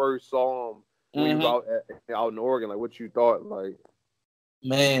when you first saw them when you were out in Oregon. Like what you thought? Like,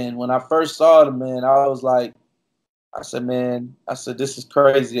 man, when I first saw them, man, I was like, I said, this is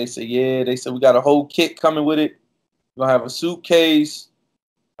crazy. They said, yeah. They said we got a whole kit coming with it. We're gonna have a suitcase,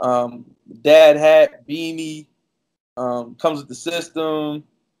 dad hat, beanie. Comes with the system,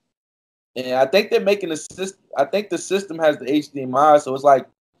 and I think they're making the system. I think the system has the HDMI, so it's like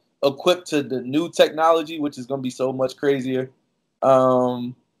equipped to the new technology, which is going to be so much crazier.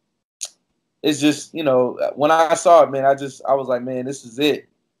 It's just, you know, when I saw it, man, I was like, man, this is it.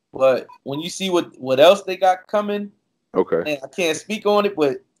 But when you see what else they got coming, okay, man, I can't speak on it,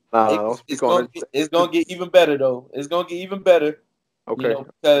 but it's gonna get even better though. It's gonna get even better. Okay. You know,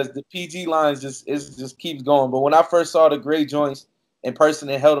 because the PG lines just keeps going. But when I first saw the gray joints in person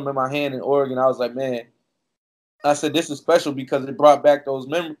and held them in my hand in Oregon, I was like, man, I said this is special because it brought back those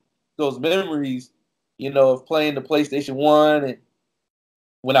memories, you know, of playing the PlayStation 1 and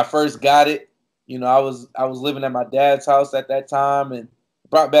when I first got it, you know, I was living at my dad's house at that time and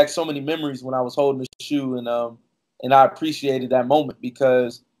brought back so many memories when I was holding the shoe and I appreciated that moment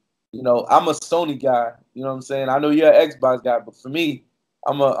because you know, I'm a Sony guy. You know what I'm saying? I know you're an Xbox guy, but for me,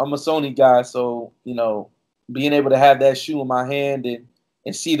 I'm a Sony guy. So, you know, being able to have that shoe in my hand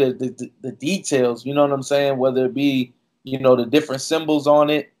and see the details, you know what I'm saying? Whether it be, you know, the different symbols on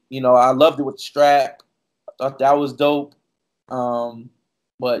it. You know, I loved it with the strap. I thought that was dope.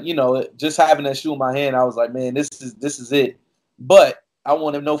 But you know, just having that shoe in my hand, I was like, man, this is it. But I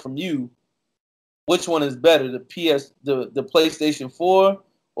want to know from you, which one is better, the PlayStation 4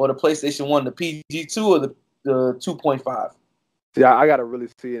 or the PlayStation 1, the PG2 or the 2.5? Yeah, I gotta really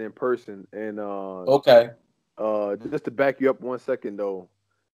see it in person. And okay. Just to back you up 1 second though,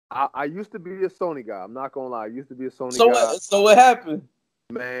 I used to be a Sony guy. I'm not gonna lie, I used to be a Sony guy. So what happened?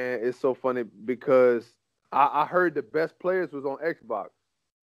 Man, it's so funny because I heard the best players was on Xbox.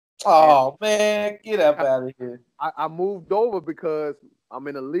 Oh man, get up out of here. I moved over because I'm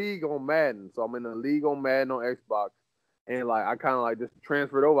in a league on Madden. So I'm in a league on Madden on Xbox. And like I kind of like just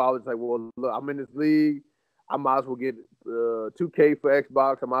transferred over. I was like, well, look, I'm in this league. I might as well get 2K for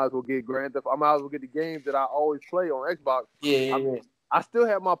Xbox. I might as well get Grand Theft. I might as well get the games that I always play on Xbox. Yeah. I still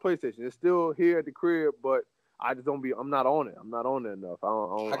have my PlayStation. It's still here at the crib, but I just don't be. I'm not on it. I'm not on it enough.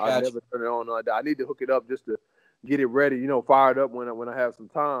 I never turn it on like that. I need to hook it up just to get it ready. You know, fired up when I have some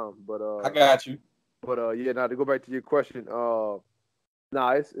time. But I got you. But yeah, now to go back to your question,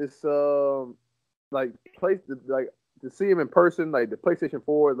 it's like to see him in person, like the PlayStation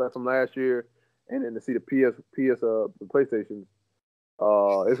 4 like from last year, and then to see the the PlayStations,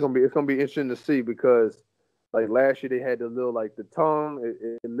 it's gonna be interesting to see because like last year they had the little like the tongue,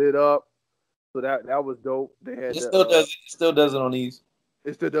 it lit up, so that was dope. They had it still does it on these.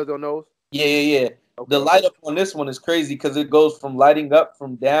 It still does on those. Yeah. Okay, the light up on this one is crazy because it goes from lighting up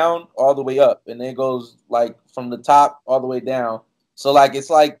from down all the way up, and then it goes like from the top all the way down. So like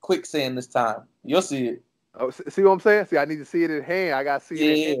it's like quicksand this time. You'll see it. Oh, see what I'm saying? See, I need to see it in hand. I got to see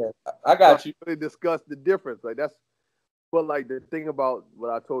it in hand. I got you. Really discuss the difference. Like that's, but like the thing about what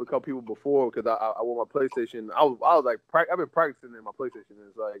I told a couple people before, because I want my PlayStation. I was like, I've been practicing in my PlayStation. And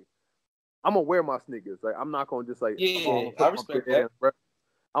it's like, I'm gonna wear my sneakers. Like I'm not gonna just like. I respect that.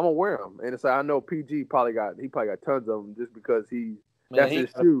 I'm gonna wear them, and it's like I know PG probably got tons of them just because that's his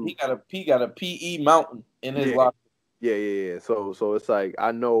shoe. He got a PE mountain in his locker. Yeah. So it's like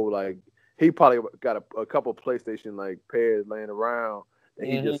I know like. He probably got a couple PlayStation like pairs laying around, and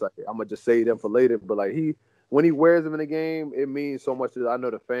he just like I'm gonna just save them for later. But like when he wears them in the game, it means so much to I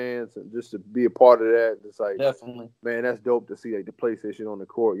know the fans, and just to be a part of that, it's like definitely, man, that's dope to see like the PlayStation on the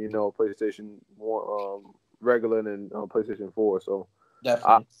court. PlayStation 1 regular and PlayStation 4. So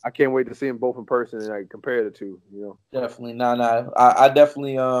definitely, I can't wait to see them both in person and like compare the two. Definitely, I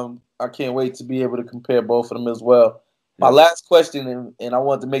definitely I can't wait to be able to compare both of them as well. My last question, and I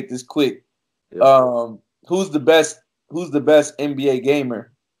want to make this quick. Yeah. Who's the best NBA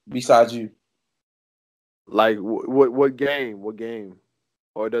gamer besides you? Like what game? What game?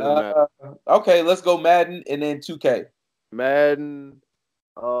 Or it doesn't matter. Okay, let's go Madden and then 2K. Madden.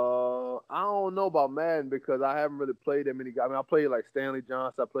 I don't know about Madden because I haven't really played that many guys. I mean, I played like Stanley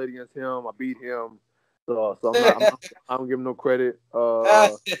Johnson. I played against him. I beat him. So I don't give him no credit.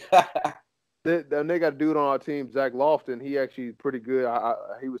 They got a dude on our team, Zach Langston. He actually pretty good.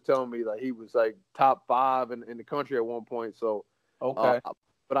 He was telling me like he was like top 5 in the country at one point. So okay,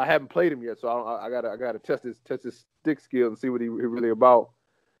 but I haven't played him yet. So I gotta test his stick skill and see what he really about.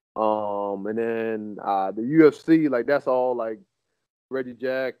 And then the UFC, like that's all like Reggie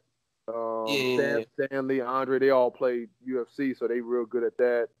Jack, Stanley, Andre. They all played UFC, so they real good at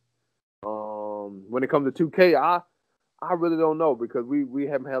that. When it comes to 2K, I really don't know because we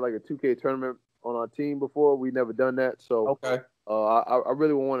haven't had like a 2K tournament on our team before. We never done that, so okay. I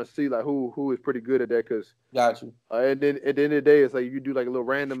really want to see like who is pretty good at that because got you. And then at the end of the day, it's like you do like a little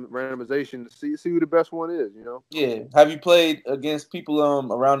randomization to see who the best one is. Yeah. Have you played against people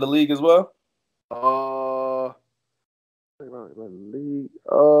around the league as well? Around the league,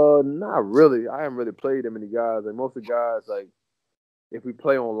 not really. I haven't really played that many guys. Like most of the guys, like if we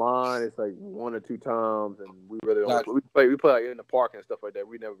play online, it's like 1 or 2 times, and we really don't. We play like in the park and stuff like that.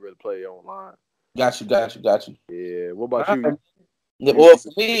 We never really play online. Got you. Yeah. What about you? Yeah, well,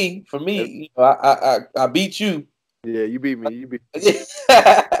 for me, I beat you. Yeah, you beat me.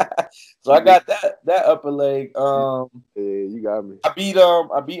 So I got that upper leg. Yeah, you got me.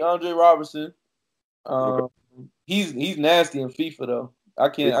 I beat Andre Robertson. He's nasty in FIFA though. I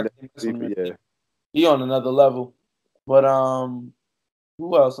can't FIFA, he on another level. But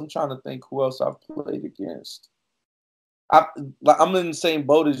who else? I'm trying to think who else I've played against. I'm in the same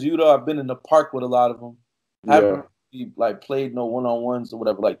boat as you though. I've been in the park with a lot of them. I haven't like played no one-on-ones or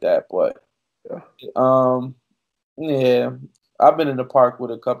whatever like that, but yeah, I've been in the park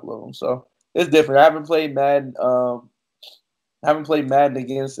with a couple of them, so it's different. I haven't played Madden.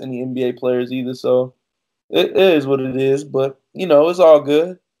 Against any NBA players either, so it is what it is. But it's all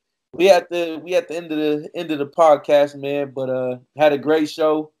good. We at the end of the podcast, man. But had a great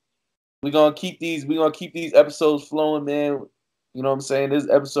show. We're gonna keep these episodes flowing, man. You know what I'm saying? This is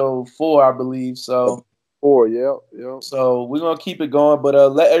episode 4, I believe. So 4, yeah. So we're gonna keep it going, but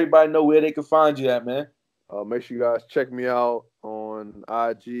let everybody know where they can find you at, man. Make sure you guys check me out on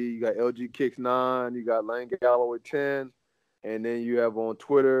IG. You got LG Kicks 9, you got Lane Galloway 10, and then you have on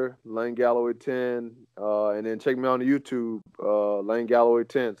Twitter Lane Galloway 10, and then check me out on the YouTube Lane Galloway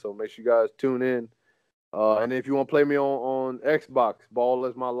 10. So make sure you guys tune in. And if you want to play me on Xbox, Ball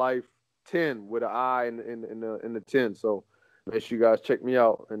is My Life 10 with an I in the 10. So make sure you guys check me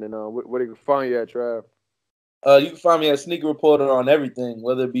out. And then where they can find you at, Trav? You can find me at Sneaker Reporter on everything,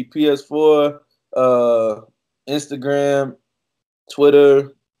 whether it be PS4, Instagram,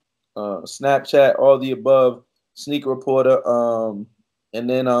 Twitter, Snapchat, all the above. Sneaker Reporter. And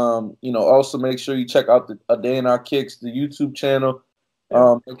then also make sure you check out A Day in Our Kicks, the YouTube channel.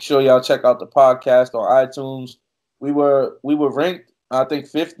 Make sure y'all check out the podcast on iTunes. We were ranked, I think,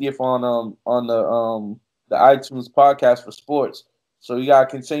 50th on the iTunes podcast for sports. So you gotta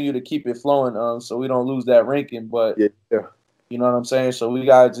continue to keep it flowing, so we don't lose that ranking. But you know what I'm saying. So we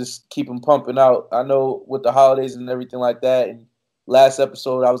gotta just keep them pumping out. I know with the holidays and everything like that. And last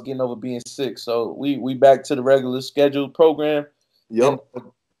episode I was getting over being sick, so we back to the regular scheduled program. Yep.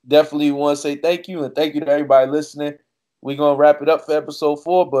 And definitely want to say thank you and thank you to everybody listening. We're gonna wrap it up for episode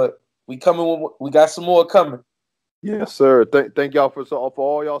 4, but we got some more coming. Yes, sir. Thank y'all for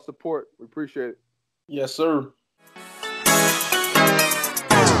all y'all support. We appreciate it. Yes, sir.